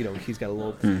beard. He's got a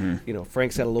little,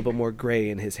 Frank's got a little bit more gray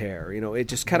in his hair. It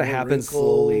just kind of happens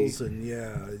slowly. And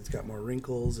he's got more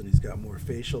wrinkles, and he's got more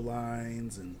facial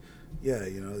lines, and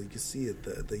you can see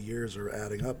it. The years are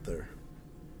adding up there.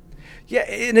 Yeah,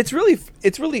 and it's really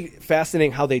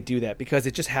fascinating how they do that, because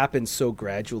it just happens so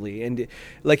gradually. And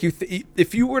like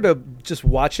if you were to just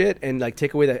watch it and like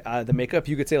take away the makeup,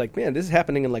 you could say, like, man, this is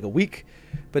happening in like a week.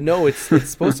 But no, it's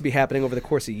supposed to be happening over the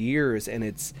course of years, and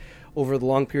it's over the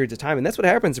long periods of time. And that's what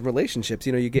happens in relationships.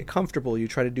 You get comfortable, you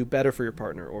try to do better for your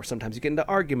partner, or sometimes you get into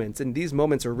arguments, and these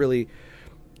moments are really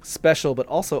special, but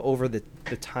also over the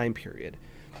time period.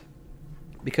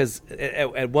 Because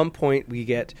at one point we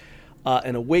get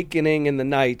an awakening in the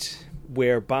night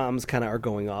where bombs kind of are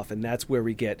going off, and that's where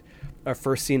we get our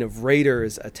first scene of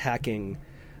raiders attacking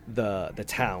the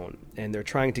town, and they're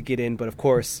trying to get in, but of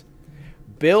course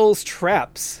Bill's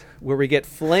traps, where we get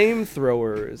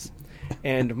flamethrowers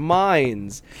and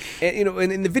mines, and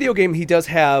and in the video game he does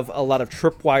have a lot of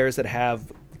tripwires that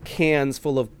have cans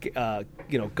full of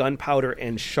gunpowder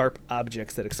and sharp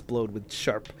objects that explode with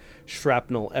sharp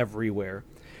shrapnel everywhere.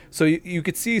 So you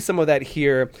could see some of that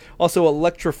here. Also,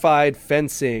 electrified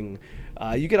fencing.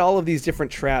 You get all of these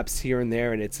different traps here and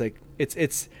there, and it's like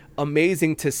it's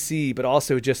amazing to see, but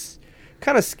also just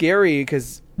kind of scary,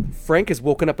 because Frank is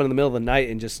woken up in the middle of the night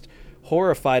and just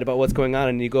horrified about what's going on.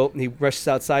 And he rushes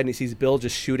outside and he sees Bill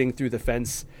just shooting through the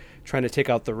fence, trying to take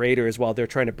out the raiders while they're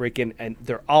trying to break in, and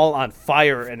they're all on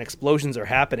fire and explosions are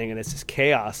happening, and it's just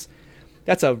chaos.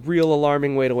 That's a real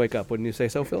alarming way to wake up, wouldn't you say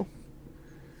so, Phil?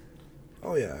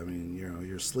 Oh yeah, I mean,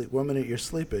 you're sleep. 1 minute you're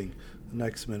sleeping, the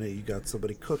next minute you got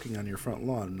somebody cooking on your front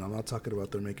lawn. And I'm not talking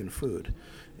about they're making food.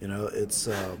 It's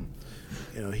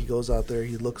he goes out there,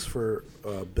 he looks for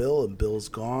Bill, and Bill's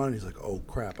gone. He's like, oh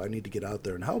crap, I need to get out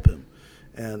there and help him.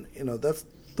 And that's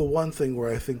the one thing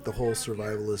where I think the whole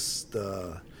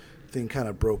survivalist thing kind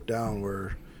of broke down,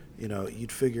 where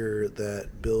you'd figure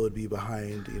that Bill would be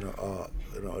behind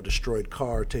a destroyed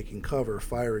car, taking cover,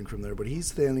 firing from there, but he's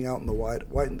standing out in the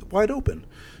wide open.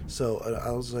 So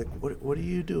I was like, what are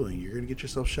you doing? You're going to get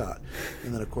yourself shot.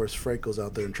 And then of course Frank goes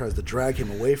out there and tries to drag him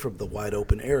away from the wide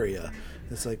open area.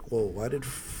 It's like, well, why did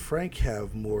Frank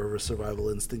have more of a survival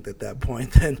instinct at that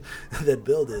point than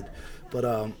Bill did?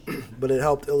 But it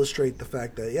helped illustrate the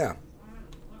fact that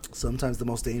sometimes the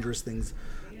most dangerous things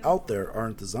out there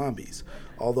aren't the zombies.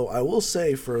 Although I will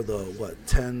say, for the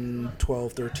 10,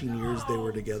 12, 13 years they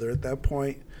were together at that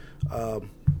point, to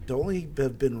only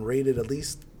have been raided at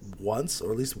least once,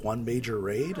 or at least one major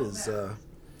raid, is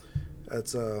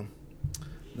that's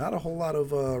not a whole lot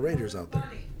of raiders out there.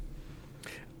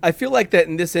 I feel like that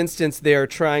in this instance they're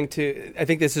trying to. I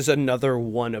think this is another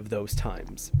one of those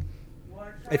times.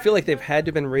 I feel like they've had to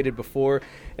have been raided before,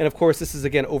 and of course this is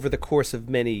again over the course of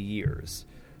many years.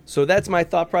 So that's my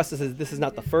thought process. Is this is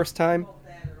not the first time,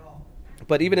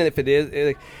 but even if it is,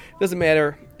 it doesn't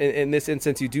matter. In this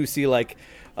instance, you do see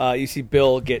you see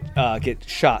Bill get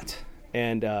shot,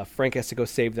 and Frank has to go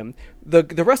save them.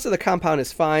 The rest of the compound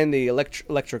is fine. The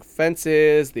electric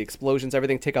fences, the explosions,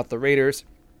 everything take out the raiders.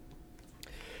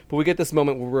 But we get this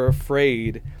moment where we're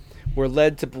afraid. We're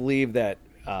led to believe that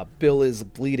Bill is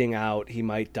bleeding out. He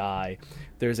might die.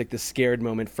 There's this scared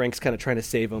moment. Frank's kind of trying to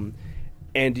save him.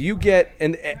 And you get,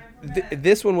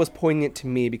 this one was poignant to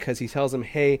me because he tells him,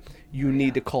 hey, you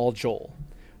need to call Joel.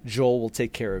 Joel will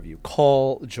take care of you.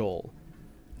 Call Joel.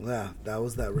 Yeah, that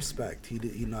was that respect. He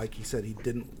like he said, he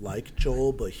didn't like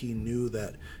Joel, but he knew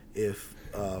that if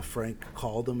Frank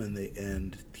called him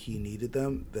and he needed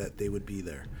them, that they would be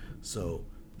there. So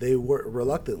they were,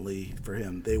 reluctantly for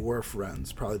him, they were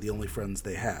friends, probably the only friends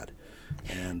they had.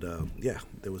 And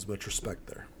there was much respect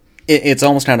there. It's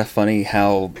almost kind of funny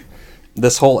how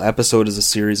this whole episode is a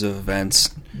series of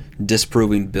events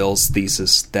disproving Bill's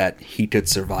thesis that he could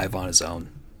survive on his own.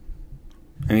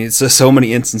 I mean, it's just so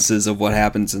many instances of what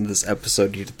happens in this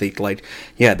episode. You think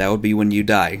that would be when you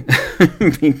die,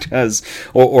 because,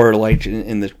 or like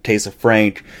in the case of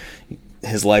Frank,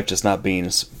 his life just not being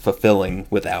as fulfilling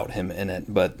without him in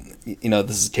it. But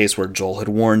this is a case where Joel had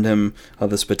warned him of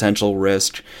this potential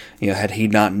risk. Had he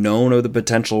not known of the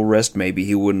potential risk, maybe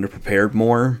he wouldn't have prepared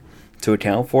more to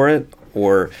account for it,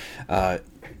 or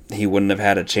he wouldn't have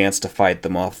had a chance to fight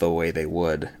them off the way they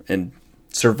would and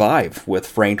survive with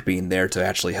Frank being there to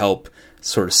actually help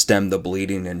sort of stem the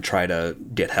bleeding and try to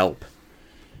get help.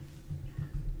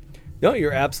 No,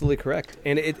 you're absolutely correct,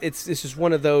 and it's just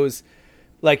one of those,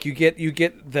 like you get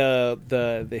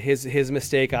the his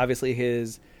mistake, obviously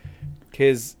his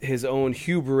own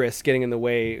hubris getting in the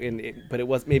way, but it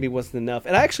wasn't enough,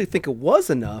 and I actually think it was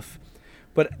enough.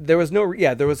 But there was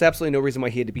absolutely no reason why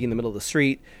he had to be in the middle of the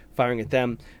street firing at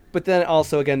them. But then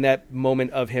also, again, that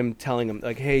moment of him telling him,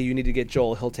 hey, you need to get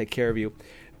Joel, he'll take care of you.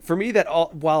 For me,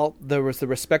 while there was the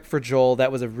respect for Joel,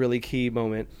 that was a really key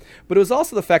moment. But it was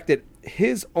also the fact that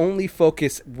his only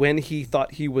focus when he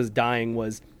thought he was dying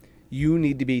was, you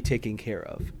need to be taken care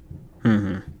of.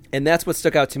 Mm-hmm. And that's what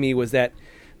stuck out to me, was that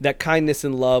kindness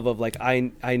and love of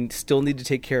I still need to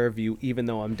take care of you even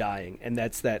though I'm dying. And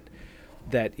that's that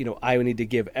I need to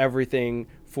give everything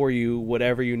for you,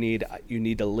 whatever you need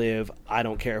to live. I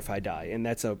don't care if I die. And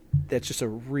that's just a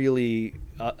really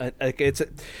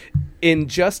in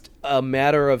just a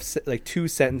matter of two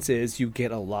sentences, you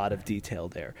get a lot of detail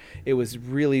there. It was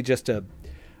really just a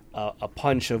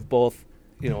punch of both,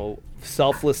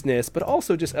 selflessness, but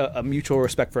also just a mutual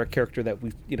respect for a character that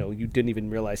you didn't even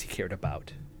realize he cared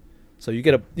about. So you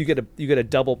get a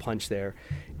double punch there,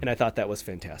 and I thought that was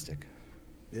fantastic.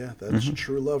 Yeah, that's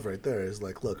true love right there. It's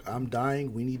like, look, I'm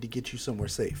dying. We need to get you somewhere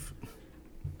safe.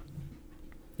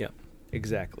 Yeah,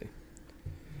 exactly.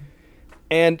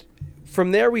 And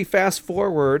from there, we fast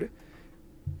forward,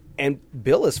 and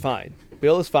Bill is fine.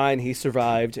 He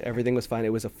survived. Everything was fine.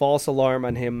 It was a false alarm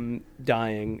on him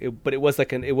dying, but it was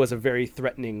a very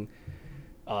threatening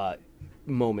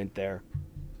moment there.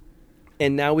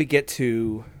 And now we get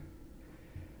to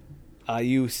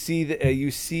you see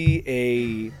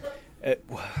a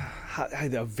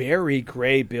very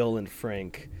gray Bill and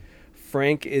Frank.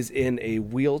 Frank is in a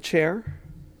wheelchair,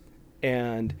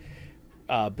 and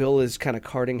Bill is kind of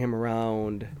carting him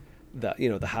around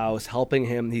the house, helping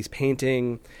him. He's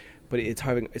painting. but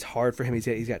it's hard for him.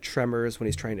 He's got tremors when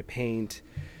he's trying to paint,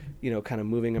 kind of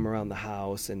moving him around the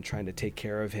house and trying to take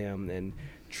care of him and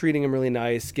treating him really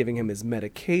nice, giving him his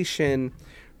medication,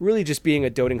 really just being a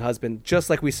doting husband, just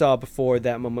like we saw before,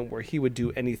 that moment where he would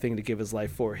do anything to give his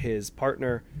life for his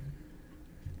partner.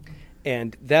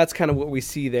 And that's kind of what we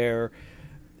see there.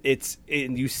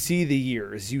 And you see the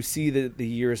years, the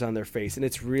years on their face, and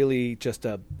it's really just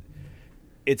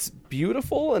it's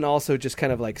beautiful and also just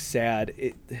kind of like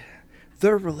sad.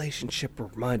 Their relationship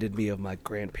reminded me of my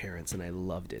grandparents, and I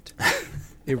loved it.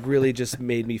 It really just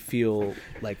made me feel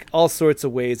like all sorts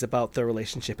of ways about their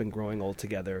relationship and growing old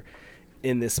together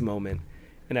in this moment.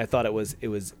 And I thought it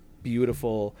was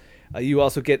beautiful. You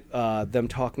also get them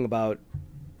talking about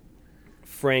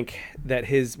Frank, that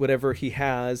his whatever he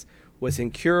has was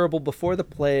incurable before the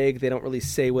plague. They don't really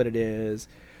say what it is,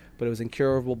 but it was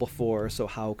incurable before, so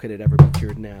how could it ever be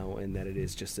cured now? And that it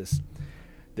is just this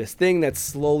thing that's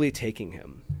slowly taking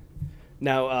him.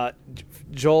 Now,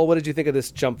 Joel, what did you think of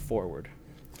this jump forward?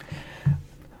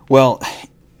 Well,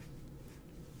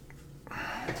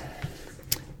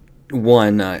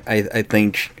 one, I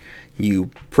think you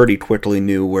pretty quickly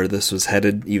knew where this was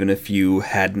headed, even if you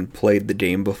hadn't played the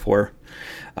game before.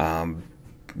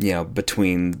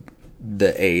 Between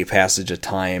the passage of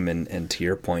time and to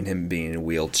your point, him being in a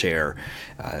wheelchair,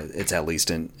 it's at least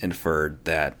inferred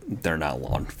that they're not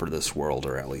long for this world,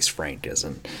 or at least Frank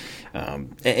isn't.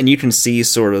 And you can see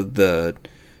sort of the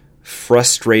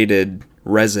frustrated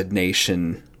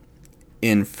resignation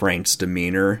in Frank's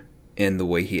demeanor and the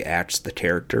way he acts the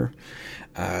character.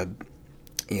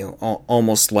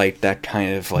 Almost like that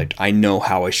kind of like, I know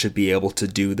how I should be able to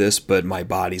do this, but my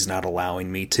body's not allowing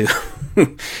me to.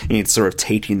 It's sort of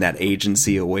taking that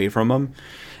agency away from him.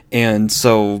 And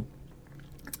so,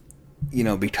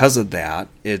 because of that,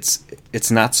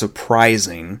 it's not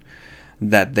surprising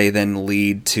that they then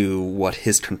lead to what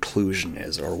his conclusion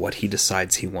is, or what he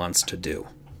decides he wants to do.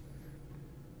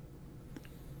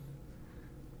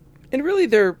 And really,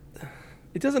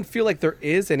 it doesn't feel like there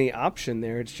is any option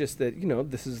there. It's just that,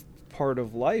 this is part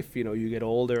of life. You get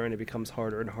older and it becomes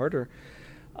harder and harder.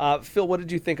 Phil, what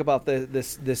did you think about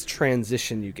this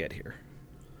transition you get here?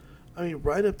 I mean,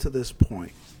 right up to this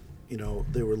point,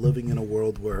 they were living in a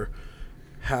world where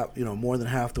more than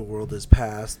half the world is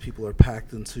past. People are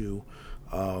packed into,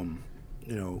 little,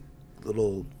 I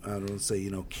don't want to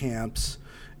say, camps.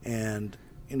 And,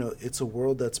 it's a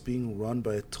world that's being run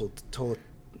by a total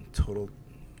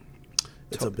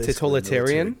it's a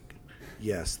totalitarian?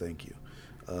 Yes, thank you.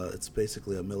 It's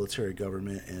basically a military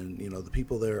government, and the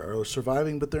people there are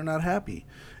surviving, but they're not happy.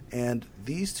 And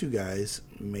these two guys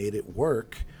made it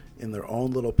work in their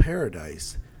own little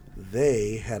paradise.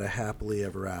 They had a happily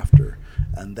ever after,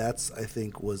 and that's, I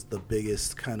think, was the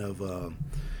biggest kind of.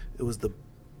 It was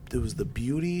the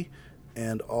beauty,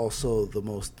 and also the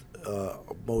most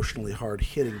emotionally hard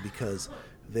hitting, because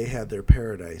they had their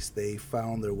paradise. They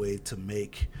found their way to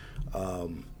make a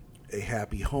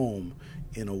happy home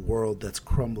in a world that's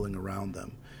crumbling around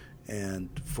them. And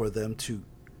for them to,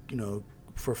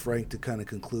 for Frank to kind of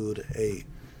conclude, hey,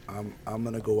 I'm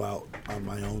going to go out on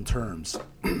my own terms.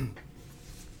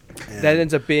 That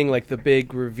ends up being like the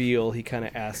big reveal he kind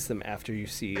of asks them after you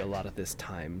see a lot of this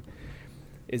time,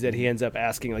 is that he ends up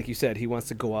asking, like you said, he wants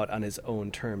to go out on his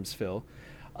own terms, Phil.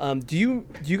 Do you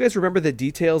guys remember the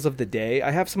details of the day?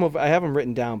 I have them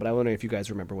written down, but I wonder if you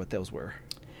guys remember what those were.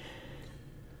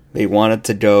 They wanted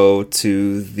to go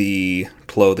to the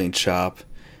clothing shop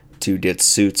to get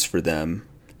suits for them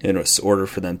in order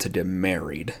for them to get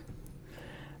married.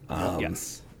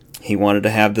 Yes. He wanted to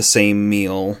have the same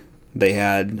meal they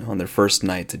had on their first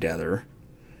night together.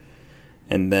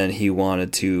 And then he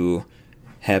wanted to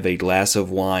have a glass of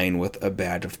wine with a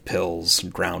bag of pills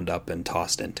ground up and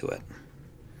tossed into it.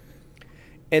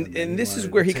 And this is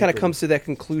where he kind of comes to that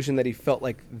conclusion that he felt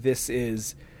like this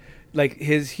is like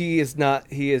he is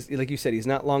like you said, he's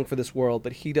not long for this world,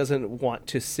 but he doesn't want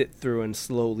to sit through and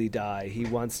slowly die. He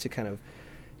wants to kind of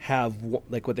have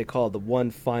like what they call the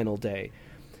one final day.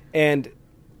 And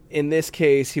in this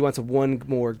case, he wants one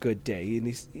more good day.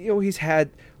 And he's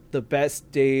had the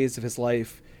best days of his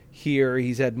life here.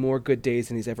 He's had more good days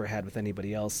than he's ever had with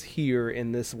anybody else here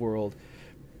in this world.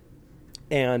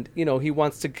 And, he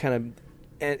wants to kind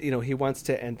of, he wants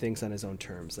to end things on his own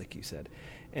terms, like you said.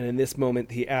 And in this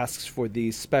moment, he asks for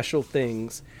these special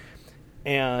things.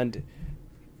 And,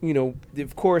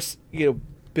 of course,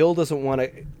 Bill doesn't want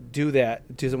to do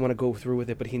that, doesn't want to go through with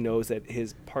it, but he knows that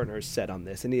his partner is set on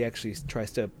this. And he actually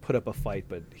tries to put up a fight,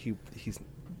 but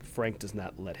Frank does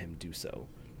not let him do so.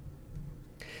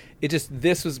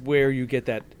 This was where you get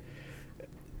that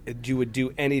you would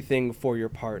do anything for your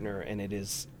partner, and it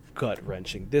is gut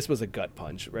wrenching. This was a gut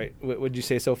punch, right? Would you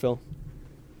say so, Phil?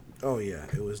 Oh yeah,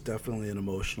 it was definitely an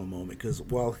emotional moment because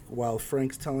while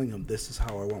Frank's telling him this is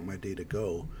how I want my day to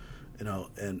go,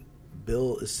 and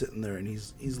Bill is sitting there and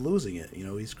he's losing it.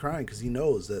 He's crying because he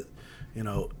knows that,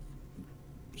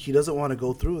 he doesn't want to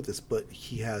go through with this, but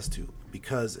he has to,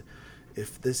 because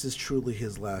if this is truly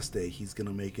his last day, he's going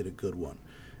to make it a good one,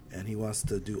 and he wants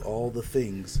to do all the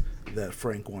things that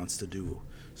Frank wants to do.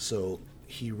 So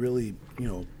he really,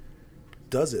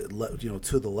 does it,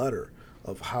 to the letter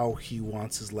of how he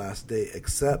wants his last day,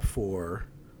 except for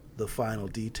the final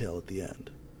detail at the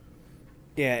end.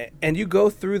 Yeah, and you go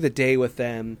through the day with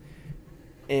them,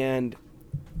 and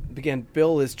again,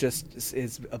 Bill is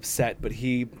upset, but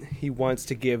he wants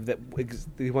to give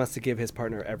his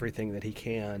partner everything that he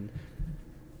can.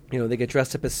 They get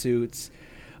dressed up as suits.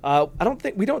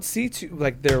 We don't see too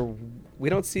much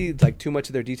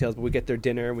of their details, but we get their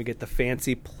dinner and we get the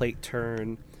fancy plate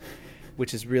turn,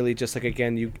 which is really just like,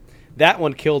 again, that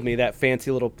one killed me, that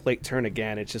fancy little plate turn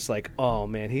again. It's just like, oh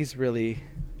man, he's really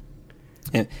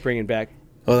bringing back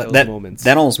those moments.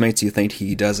 That almost makes you think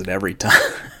he does it every time.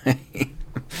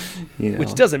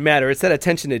 Which doesn't matter. It's that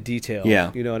attention to detail.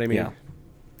 Yeah. You know what I mean? Yeah.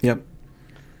 Yep.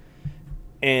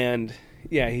 And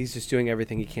yeah, he's just doing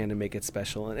everything he can to make it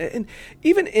special. And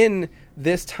even in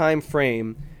this time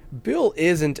frame, Bill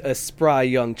isn't a spry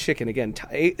young chicken. Again,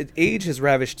 age has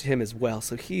ravished him as well,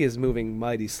 so he is moving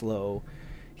mighty slow.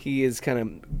 He is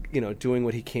kind of, doing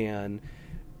what he can.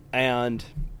 And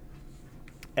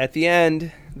at the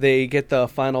end, they get the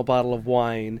final bottle of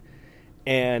wine,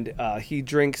 and he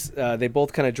drinks. They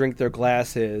both kind of drink their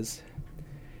glasses,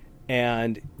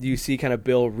 and you see kind of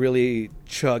Bill really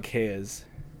chug his.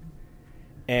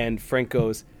 And Frank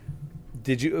goes,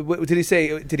 did he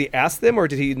say, did he ask them, or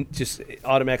did he just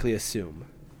automatically assume?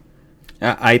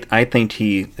 I think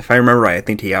if I remember right, I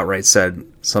think he outright said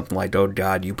something like, "Oh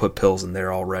God, you put pills in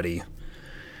there already,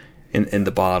 in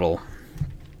the bottle."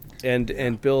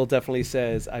 And Bill definitely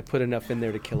says, "I put enough in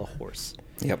there to kill a horse."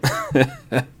 Yep.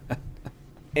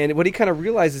 And what he kind of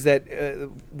realizes that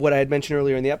what I had mentioned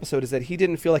earlier in the episode is that he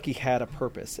didn't feel like he had a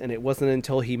purpose, and it wasn't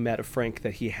until he met Frank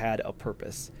that he had a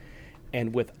purpose.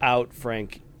 And without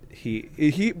Frank, he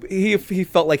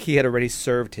felt like he had already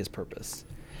served his purpose.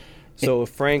 So if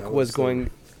Frank was going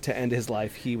to end his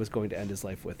life, he was going to end his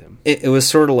life with him. It was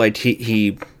sort of like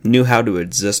he knew how to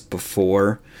exist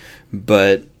before,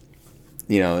 but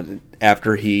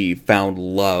after he found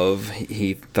love,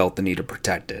 he felt the need to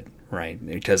protect it, right?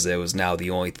 Because it was now the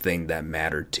only thing that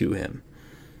mattered to him.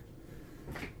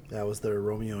 That was their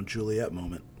Romeo and Juliet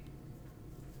moment.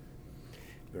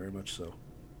 Very much so.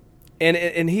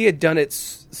 And he had done it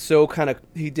so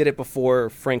he did it before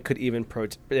Frank could even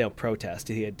protest.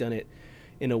 He had done it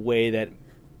in a way that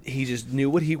he just knew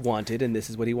what he wanted, and this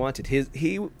is what he wanted.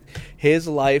 His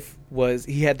life was,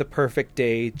 he had the perfect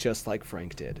day just like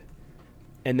Frank did.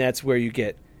 And that's where you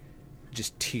get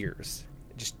just tears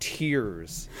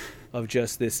of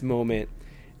just this moment.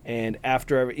 And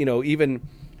after,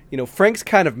 Frank's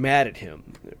kind of mad at him.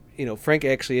 Frank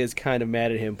actually is kind of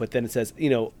mad at him, but then it says,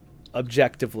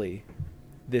 objectively,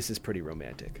 this is pretty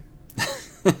romantic.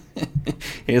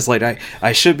 It's like,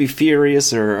 I should be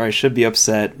furious or I should be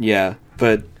upset. Yeah,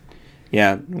 but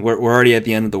yeah, we're already at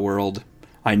the end of the world.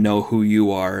 I know who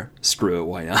you are. Screw it.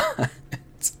 Why not?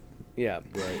 Yeah.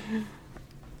 Right.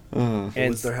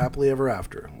 And was their happily ever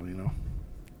after,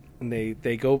 And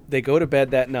they go to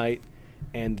bed that night,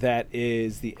 and that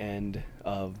is the end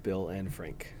of Bill and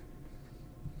Frank.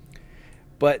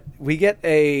 But we get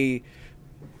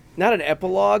not an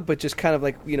epilogue, but just kind of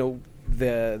like,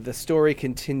 the story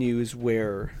continues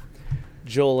where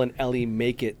Joel and Ellie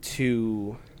make it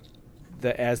to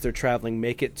as they're traveling,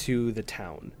 make it to the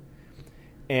town.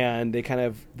 And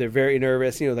they're very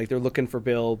nervous, like they're looking for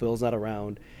Bill. Bill's not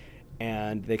around.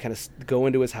 And they kind of go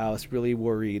into his house really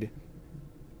worried.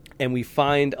 And we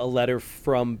find a letter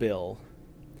from Bill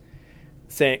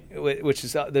saying, which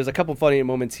is, there's a couple funny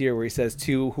moments here where he says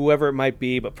to whoever it might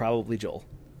be, but probably Joel.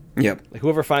 Yep. Like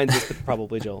whoever finds this, but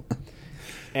probably Joel.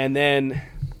 And then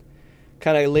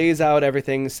kind of lays out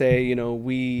everything, say,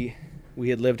 we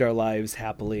had lived our lives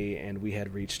happily and we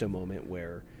had reached a moment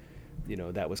where,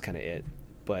 that was kind of it.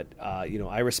 But,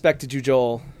 I respected you,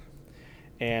 Joel,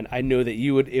 and I knew that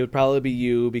it would probably be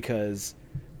you because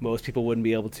most people wouldn't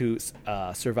be able to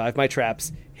survive my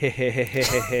traps. Like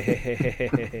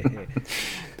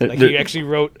he actually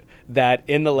wrote that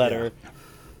in the letter.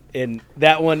 Yeah. And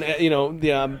that one,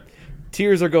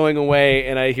 tears are going away,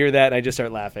 and I hear that, and I just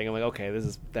start laughing. I'm like, okay,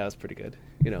 that was pretty good,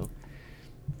 And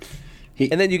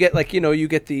then you get you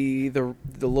get the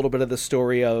little bit of the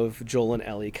story of Joel and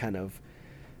Ellie kind of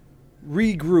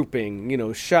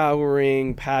regrouping,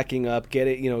 showering, packing up,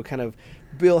 kind of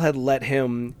Bill had let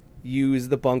him use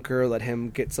the bunker, let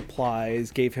him get supplies,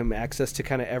 gave him access to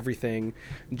kind of everything,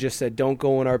 just said, don't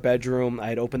go in our bedroom. I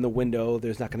had opened the window.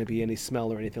 There's not going to be any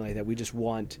smell or anything like that. We just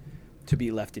want to be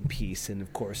left in peace. And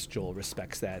of course, Joel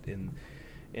respects that in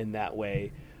that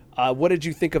way. What did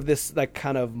you think of this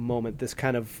kind of moment, this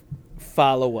kind of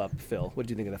follow-up, Phil? What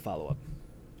did you think of the follow-up?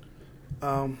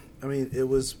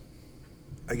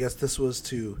 I guess this was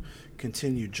to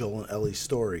continue Joel and Ellie's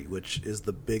story, which is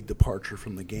the big departure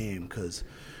from the game, because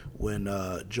when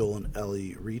Joel and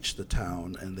Ellie reach the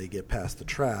town and they get past the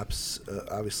traps,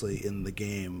 obviously in the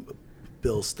game,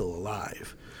 Bill's still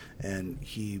alive. And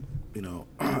he,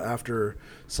 after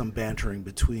some bantering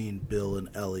between Bill and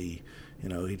Ellie,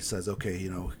 he decides, okay,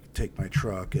 take my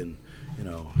truck and,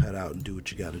 head out and do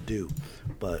what you got to do.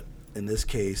 But in this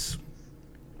case,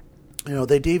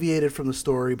 they deviated from the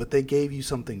story, but they gave you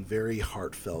something very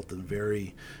heartfelt and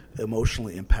very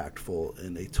emotionally impactful.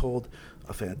 And they told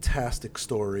a fantastic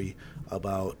story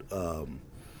about,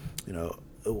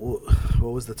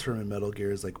 what was the term in Metal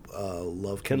Gear? Is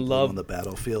love can bloom on the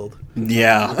battlefield.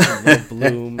 Yeah. Love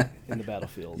bloom in the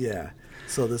battlefield. Yeah.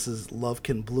 So this is love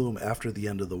can bloom after the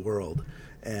end of the world.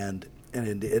 And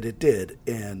it did.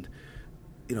 And,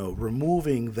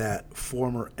 removing that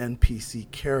former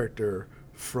NPC character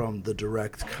from the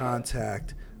direct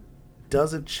contact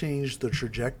doesn't change the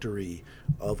trajectory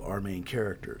of our main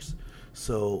characters.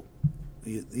 So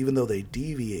even though they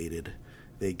deviated,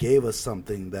 they gave us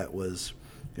something that was,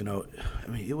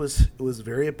 it was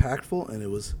very impactful and it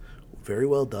was very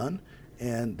well done,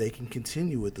 and they can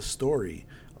continue with the story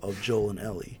of Joel and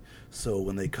Ellie. So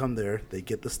when they come there, they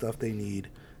get the stuff they need,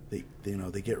 they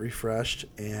get refreshed,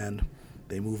 and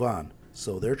they move on.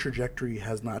 So their trajectory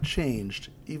has not changed,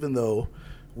 even though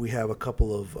we have a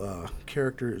couple of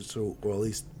characters, or at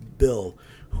least Bill,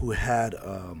 who had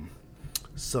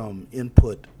some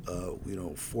input,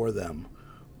 for them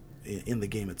in the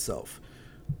game itself.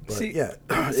 But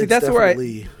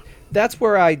that's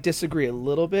where I disagree a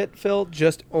little bit, Phil.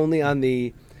 Just only on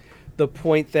the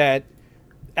point that,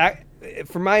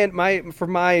 for my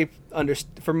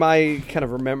kind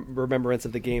of remembrance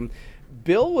of the game,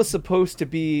 Bill was supposed to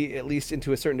be, at least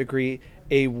into a certain degree,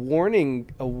 a warning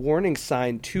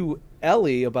sign to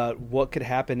Ellie about what could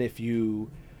happen if you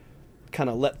kind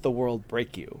of let the world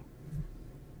break you.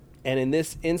 And in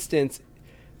this instance,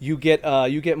 you get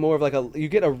more of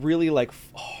a really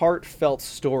heartfelt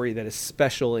story that is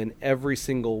special in every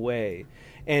single way,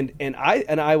 and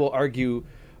I will argue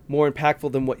more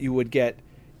impactful than what you would get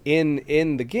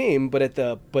in the game.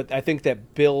 But I think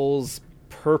that Bill's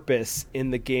purpose in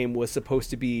the game was supposed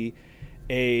to be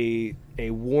a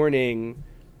warning,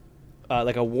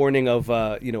 a warning of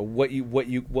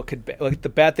what could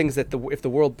the bad things that if the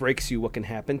world breaks you, what can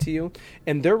happen to you.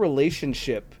 And their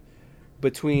relationship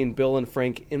between Bill and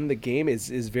Frank in the game is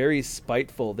very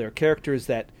spiteful. They're characters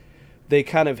that they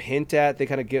kind of hint at. They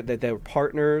kind of give that they're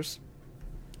partners.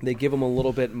 They give them a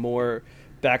little bit more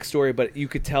backstory, but you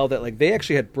could tell that they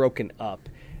actually had broken up,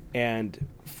 and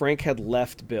Frank had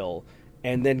left Bill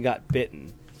and then got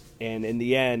bitten, and in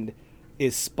the end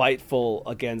is spiteful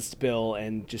against Bill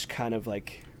and just kind of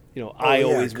I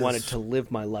always wanted to live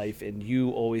my life and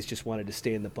you always just wanted to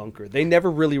stay in the bunker. They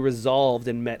never really resolved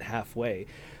and met halfway.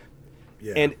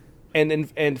 Yeah.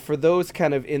 And for those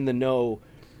kind of in the know,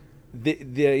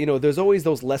 there's always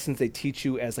those lessons they teach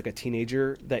you as a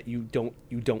teenager that you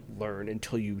don't learn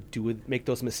until you make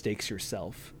those mistakes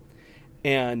yourself.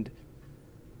 And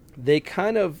they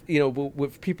kind of,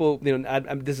 with people,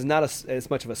 this is not as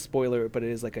much of a spoiler, but it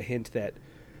is a hint that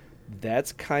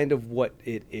that's kind of what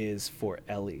it is for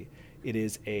Ellie. It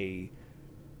is a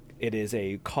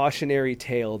cautionary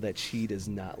tale that she does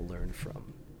not learn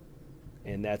from.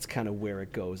 And that's kind of where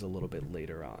it goes a little bit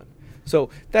later on. So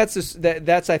that's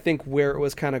I think where it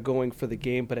was kind of going for the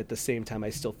game. But at the same time, I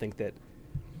still think that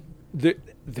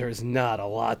there's not a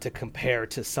lot to compare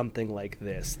to something like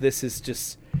this. This is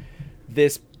just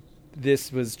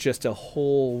this was just a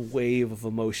whole wave of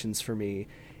emotions for me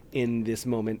in this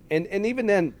moment. And even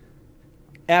then,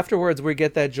 afterwards, we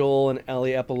get that Joel and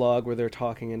Ellie epilogue where they're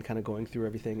talking and kind of going through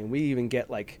everything. And we even get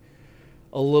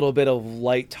a little bit of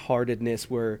lightheartedness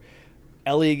where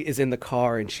Ellie is in the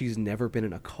car and she's never been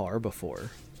in a car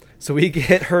before. So we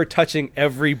get her touching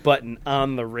every button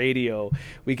on the radio.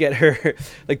 We get her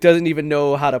doesn't even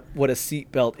know what a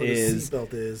seatbelt is. A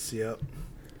seatbelt is, yep.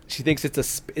 She thinks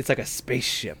it's like a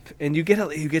spaceship. And you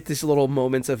get these little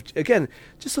moments of, again,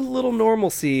 just a little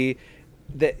normalcy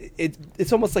that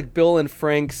it's almost like Bill and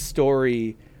Frank's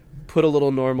story put a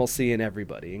little normalcy in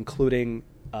everybody, including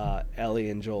Ellie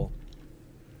and Joel.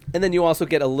 And then you also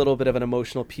get a little bit of an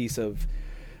emotional piece of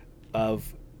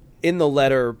in the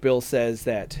letter, Bill says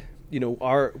that,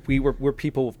 we're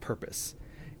people with purpose,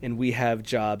 and we have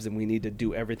jobs, and we need to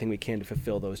do everything we can to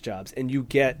fulfill those jobs. And you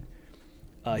get,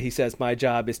 he says, my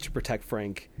job is to protect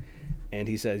Frank, and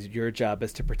he says, your job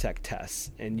is to protect Tess.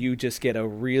 And you just get a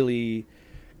really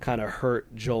kind of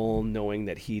hurt Joel knowing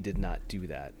that he did not do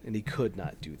that, and he could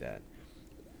not do that.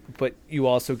 But you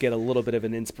also get a little bit of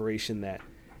an inspiration that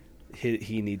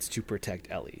he needs to protect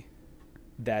Ellie.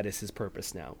 That is his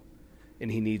purpose now.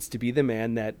 And he needs to be the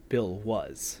man that Bill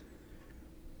was.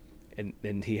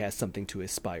 And he has something to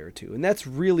aspire to. And that's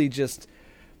really just,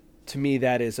 to me,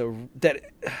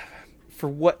 for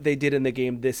what they did in the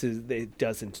game, it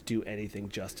doesn't do anything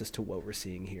justice to what we're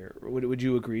seeing here. Would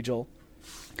you agree, Joel?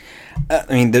 I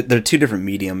mean, there are two different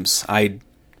mediums. I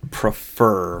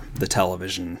prefer the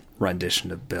television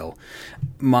rendition of Bill.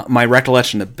 My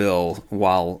recollection of Bill,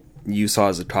 while you saw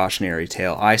as a cautionary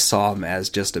tale, I saw him as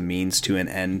just a means to an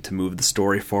end to move the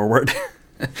story forward.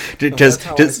 That's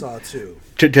how I saw it too.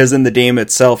 Because in the game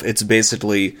itself, it's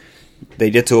basically, they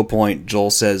get to a point,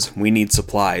 Joel says, we need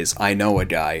supplies, I know a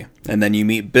guy. And then you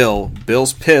meet Bill.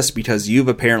 Bill's pissed because you've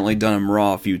apparently done him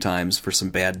raw a few times for some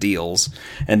bad deals.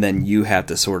 And then you have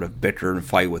to sort of bicker and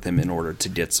fight with him in order to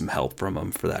get some help from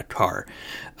him for that car.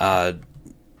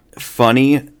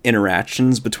 Funny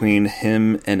interactions between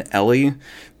him and Ellie,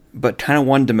 but kind of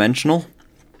one-dimensional.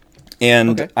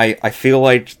 And okay. I feel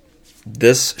like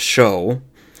this show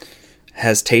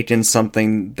has taken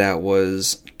something that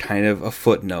was kind of a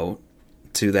footnote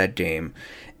to that game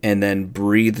and then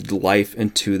breathed life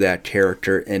into that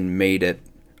character and made it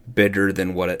bigger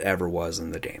than what it ever was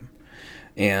in the game.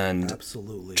 And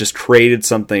absolutely just created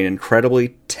something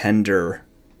incredibly tender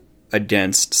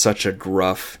against such a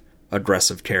gruff,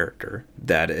 aggressive character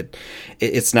that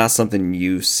it's not something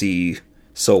you see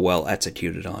so well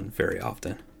executed on very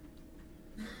often.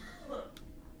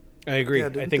 I agree. Yeah,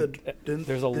 I think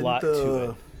there's a lot to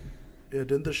it. Yeah,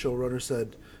 didn't the showrunner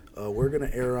said we're going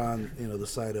to err on the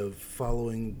side of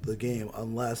following the game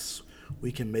unless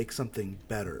we can make something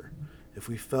better. If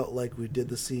we felt like we did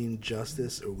the scene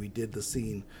justice, or we did the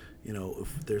scene,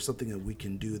 if there's something that we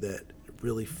can do that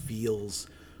really feels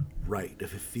right,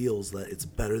 if it feels that it's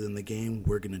better than the game,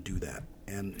 we're going to do that.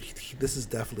 And this is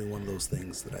definitely one of those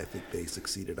things that I think they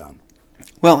succeeded on.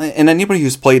 Well, and anybody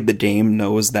who's played the game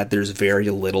knows that there's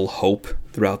very little hope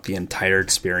throughout the entire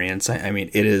experience. I mean,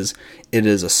 it is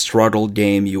a struggle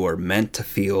game. You are meant to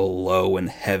feel low and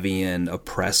heavy and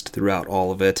oppressed throughout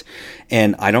all of it.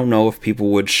 And I don't know if people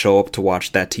would show up to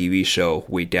watch that TV show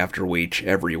week after week,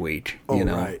 every week.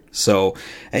 Right. So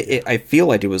I feel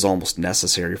like it was almost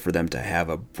necessary for them to have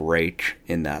a break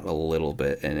in that a little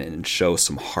bit and show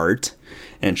some heart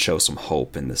and show some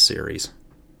hope in this series.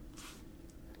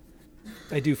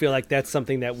 I do feel like that's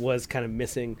something that was kind of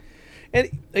missing.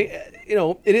 And,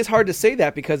 it is hard to say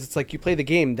that because it's like you play the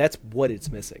game, that's what it's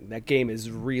missing. That game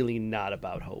is really not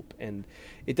about hope. And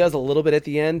it does a little bit at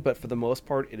the end, but for the most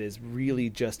part, it is really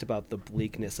just about the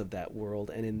bleakness of that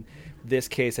world. And in this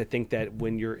case, I think that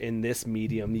when you're in this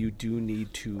medium, you do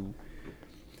need to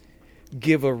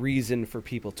give a reason for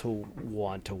people to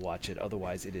want to watch it.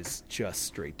 Otherwise, it is just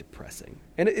straight depressing.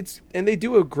 And they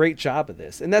do a great job of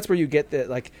this. And that's where you get that,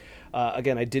 like,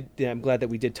 again, I'm glad that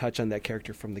we did touch on that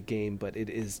character from the game, but it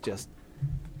is just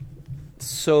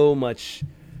so much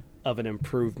of an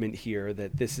improvement here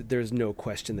that there's no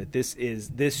question that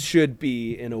this should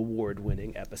be an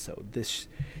award-winning episode. This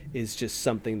is just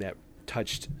something that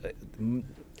touched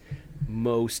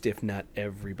most, if not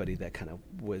everybody, that kind of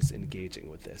was engaging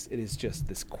with this. It is just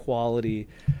this quality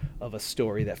of a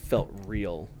story that felt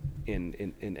real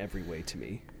in every way to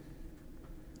me.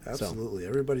 Absolutely. So,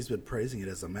 everybody's been praising it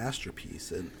as a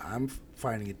masterpiece, and I'm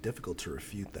finding it difficult to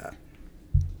refute that.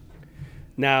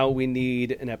 Now we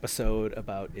need an episode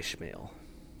about Ishmael.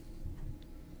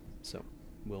 So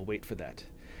we'll wait for that.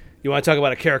 You want to talk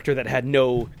about a character that had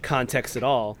no context at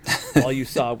all. All you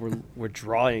saw were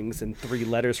drawings and 3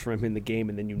 letters from him in the game,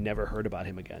 and then you never heard about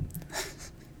him again.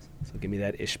 So give me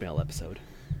that Ishmael episode.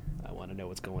 I want to know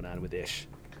what's going on with Ish.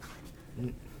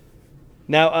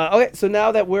 Now, okay, so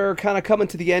now that we're kind of coming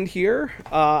to the end here,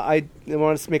 I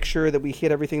want to make sure that we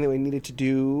hit everything that we needed to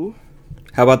do.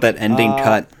 How about that ending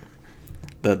cut?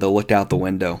 The look out the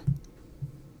window.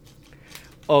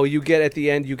 Oh, you get at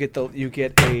the end. You get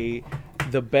the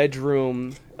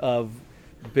bedroom of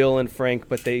Bill and Frank,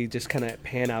 but they just kind of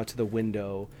pan out to the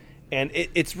window, and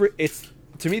it's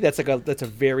to me that's a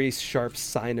very sharp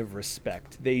sign of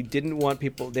respect. They didn't want you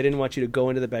to go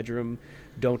into the bedroom.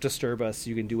 Don't disturb us.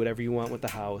 You can do whatever you want with the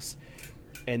house,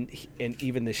 and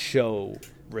even the show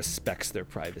respects their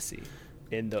privacy.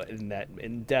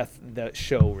 in death, the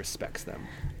show respects them.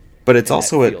 But it's And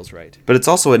also that feels right. But it's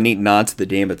also a neat nod to the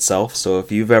game itself. So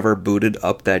if you've ever booted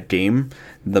up that game,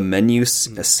 the menu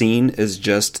scene is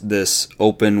just this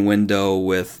open window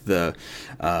with the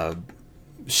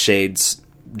shades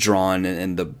drawn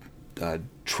and the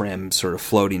trim sort of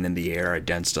floating in the air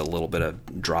against a little bit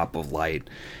of drop of light,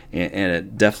 and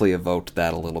it definitely evoked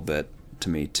that a little bit to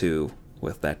me too,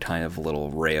 with that kind of little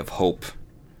ray of hope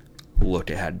look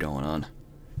it had going on.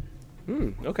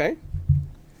 Okay,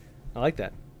 I like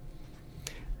that.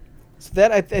 So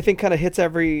that I think kind of hits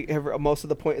every most of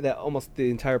the point that almost the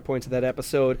entire points of that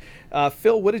episode.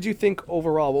 Phil, what did you think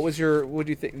overall? What do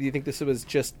you think? Do you think this was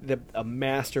just a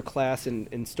master class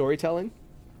in storytelling?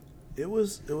 It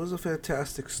was a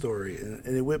fantastic story, and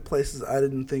it went places I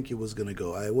didn't think it was going to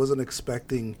go. I wasn't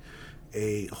expecting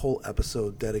a whole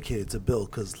episode dedicated to Bill,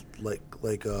 because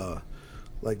like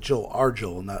Joel, our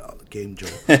Joel, not game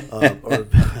Joel, or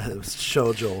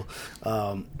show Joel,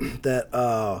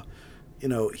 that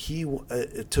he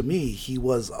to me he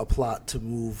was a plot to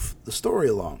move the story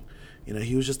along.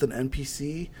 He was just an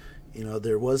NPC.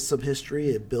 There was some history.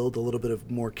 It built a little bit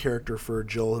of more character for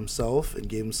Joel himself and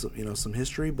gave him some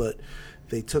history. But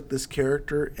they took this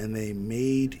character and they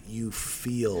made you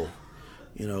feel,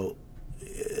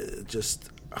 just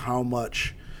how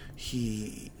much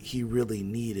he really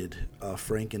needed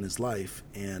Frank in his life.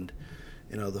 And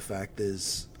the fact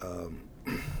is,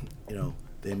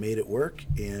 they made it work,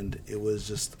 and it was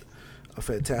just a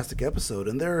fantastic episode.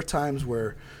 And there are times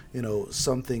where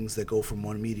some things that go from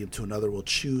one medium to another will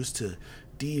choose to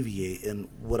deviate, and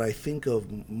what I think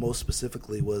of most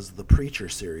specifically was the Preacher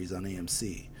series on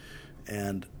AMC.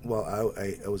 And while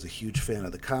I was a huge fan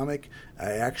of the comic,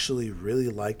 I actually really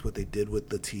liked what they did with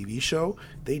the TV show.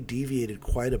 They deviated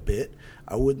quite a bit.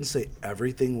 I wouldn't say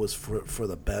everything was for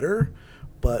the better,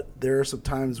 but there are some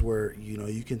times where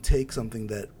you can take something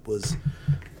that was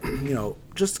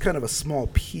just kind of a small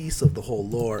piece of the whole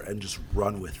lore and just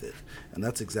run with it. And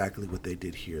that's exactly what they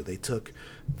did here. They took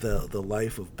the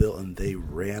life of Bill and they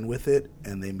ran with it,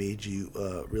 and they made you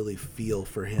really feel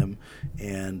for him.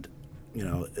 And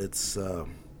it's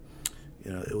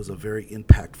it was a very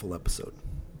impactful episode.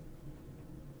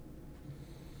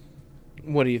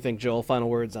 What do you think, Joel? Final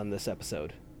words on this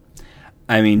episode?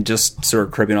 I mean, just sort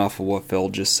of cribbing off of what Phil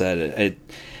just said,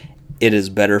 it is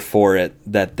better for it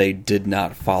that they did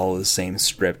not follow the same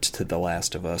script to The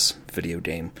Last of Us video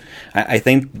game. I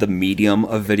think the medium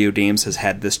of video games has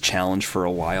had this challenge for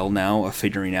a while now of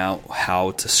figuring out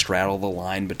how to straddle the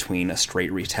line between a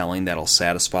straight retelling that'll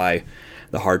satisfy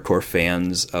the hardcore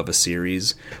fans of a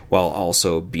series while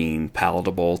also being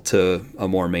palatable to a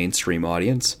more mainstream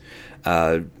audience.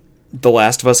 The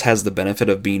Last of Us has the benefit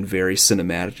of being very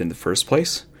cinematic in the first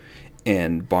place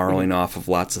and borrowing off of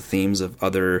lots of themes of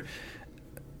other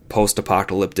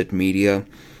post-apocalyptic media.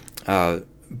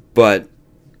 But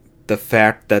the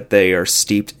fact that they are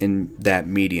steeped in that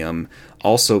medium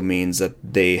also means that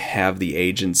they have the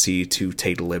agency to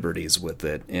take liberties with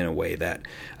it in a way that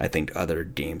I think other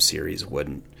game series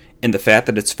wouldn't. And the fact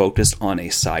that it's focused on a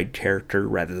side character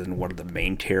rather than one of the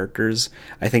main characters,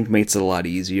 I think makes it a lot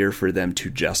easier for them to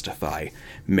justify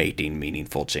making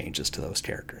meaningful changes to those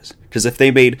characters. Because if they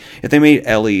made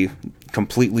Ellie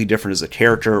completely different as a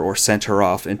character, or sent her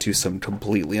off into some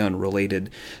completely unrelated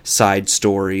side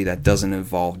story that doesn't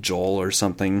involve Joel or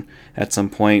something at some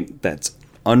point that's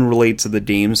unrelated to the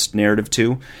game's narrative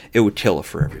too, it would kill it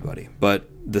for everybody. But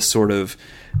the sort of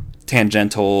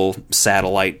tangential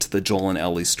satellite to the Joel and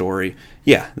Ellie story,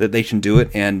 yeah, that they can do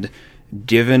it. And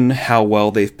given how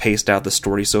well they've paced out the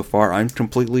story so far, I'm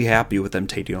completely happy with them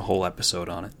taking a whole episode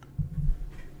on it.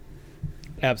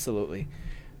 Absolutely.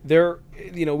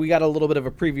 We got a little bit of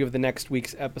a preview of the next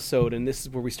week's episode, and this is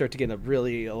where we start to get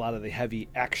a lot of the heavy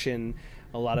action,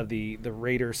 a lot of the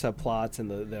raider subplots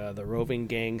and the roving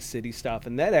gang city stuff,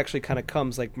 and that actually kind of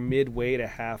comes like midway to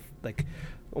half, like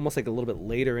almost like a little bit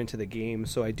later into the game.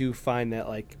 So I do find that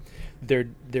like there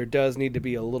does need to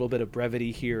be a little bit of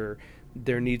brevity here.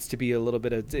 There needs to be a little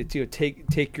bit of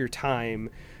take your time,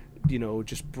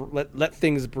 just let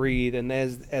things breathe. And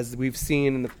as we've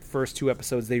seen in the first two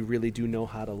episodes, they really do know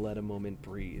how to let a moment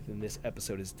breathe, and this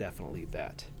episode is definitely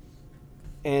that.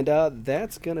 And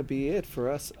that's gonna be it for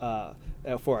us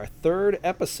for our third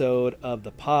episode of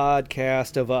the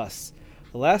Podcast of Us,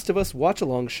 The Last of Us watch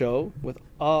along show with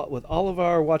all of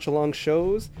our watch along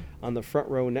shows on the Front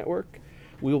Row Network.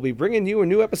 We will be bringing you a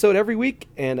new episode every week,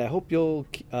 and I hope you'll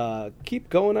keep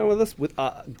going on with us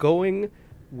going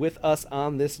with us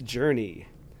on this journey.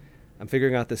 I'm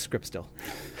figuring out this script still.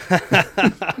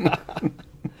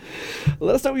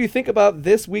 Let us know what you think about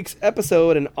this week's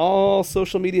episode and all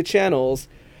social media channels.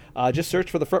 Just search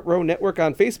for the Front Row Network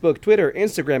on Facebook, Twitter,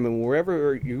 Instagram, and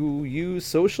wherever you use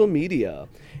social media.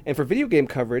 And for video game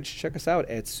coverage, check us out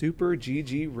at Super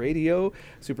GG Radio,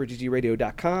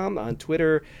 superggradio.com, on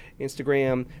Twitter,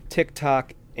 Instagram,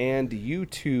 TikTok, and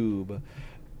YouTube.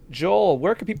 Joel,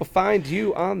 where can people find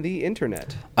you on the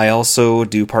internet? I also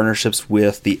do partnerships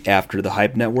with the After the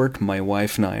Hype Network. My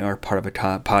wife and I are part of a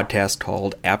podcast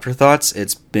called Afterthoughts.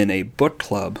 It's been a book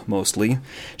club, mostly.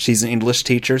 She's an English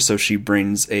teacher, so she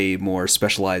brings a more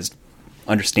specialized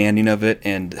understanding of it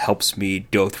and helps me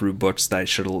go through books that I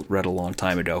should have read a long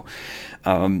time ago.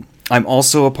 I'm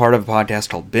also a part of a podcast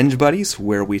called Binge Buddies,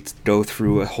 where we go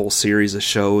through a whole series of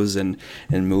shows and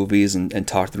movies and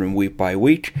talk through them week by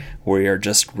week. We are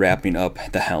just wrapping up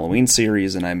the Halloween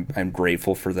series, and I'm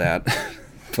grateful for that.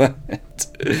 But it's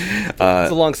a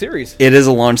long series. It is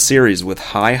a long series with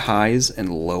high highs and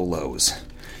low lows.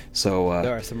 So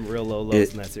there are some real low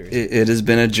lows in that series. It has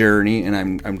been a journey, and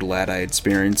I'm glad I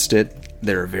experienced it.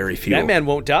 There are very few. That man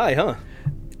won't die, huh?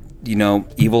 You know,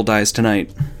 evil dies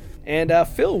tonight. And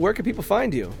Phil, where can people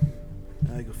find you?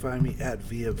 You can find me at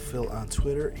ViaPhil on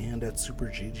Twitter and at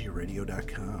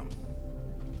superggradio.com.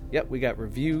 Yep, we got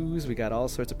reviews, we got all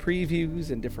sorts of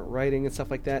previews and different writing and stuff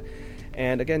like that.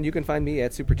 And again, you can find me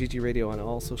at Super GG Radio on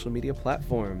all social media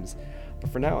platforms.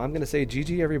 But for now, I'm going to say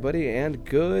GG everybody and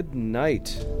good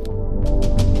night.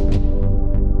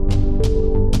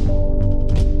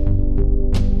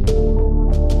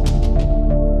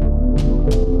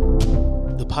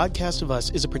 Podcast of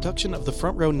Us is a production of the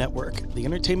Front Row Network, the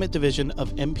entertainment division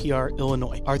of NPR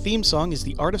Illinois. Our theme song is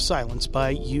The Art of Silence by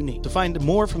Unique. To find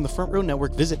more from the Front Row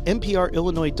Network, visit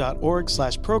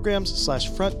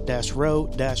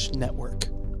nprillinois.org/programs/front-row-network.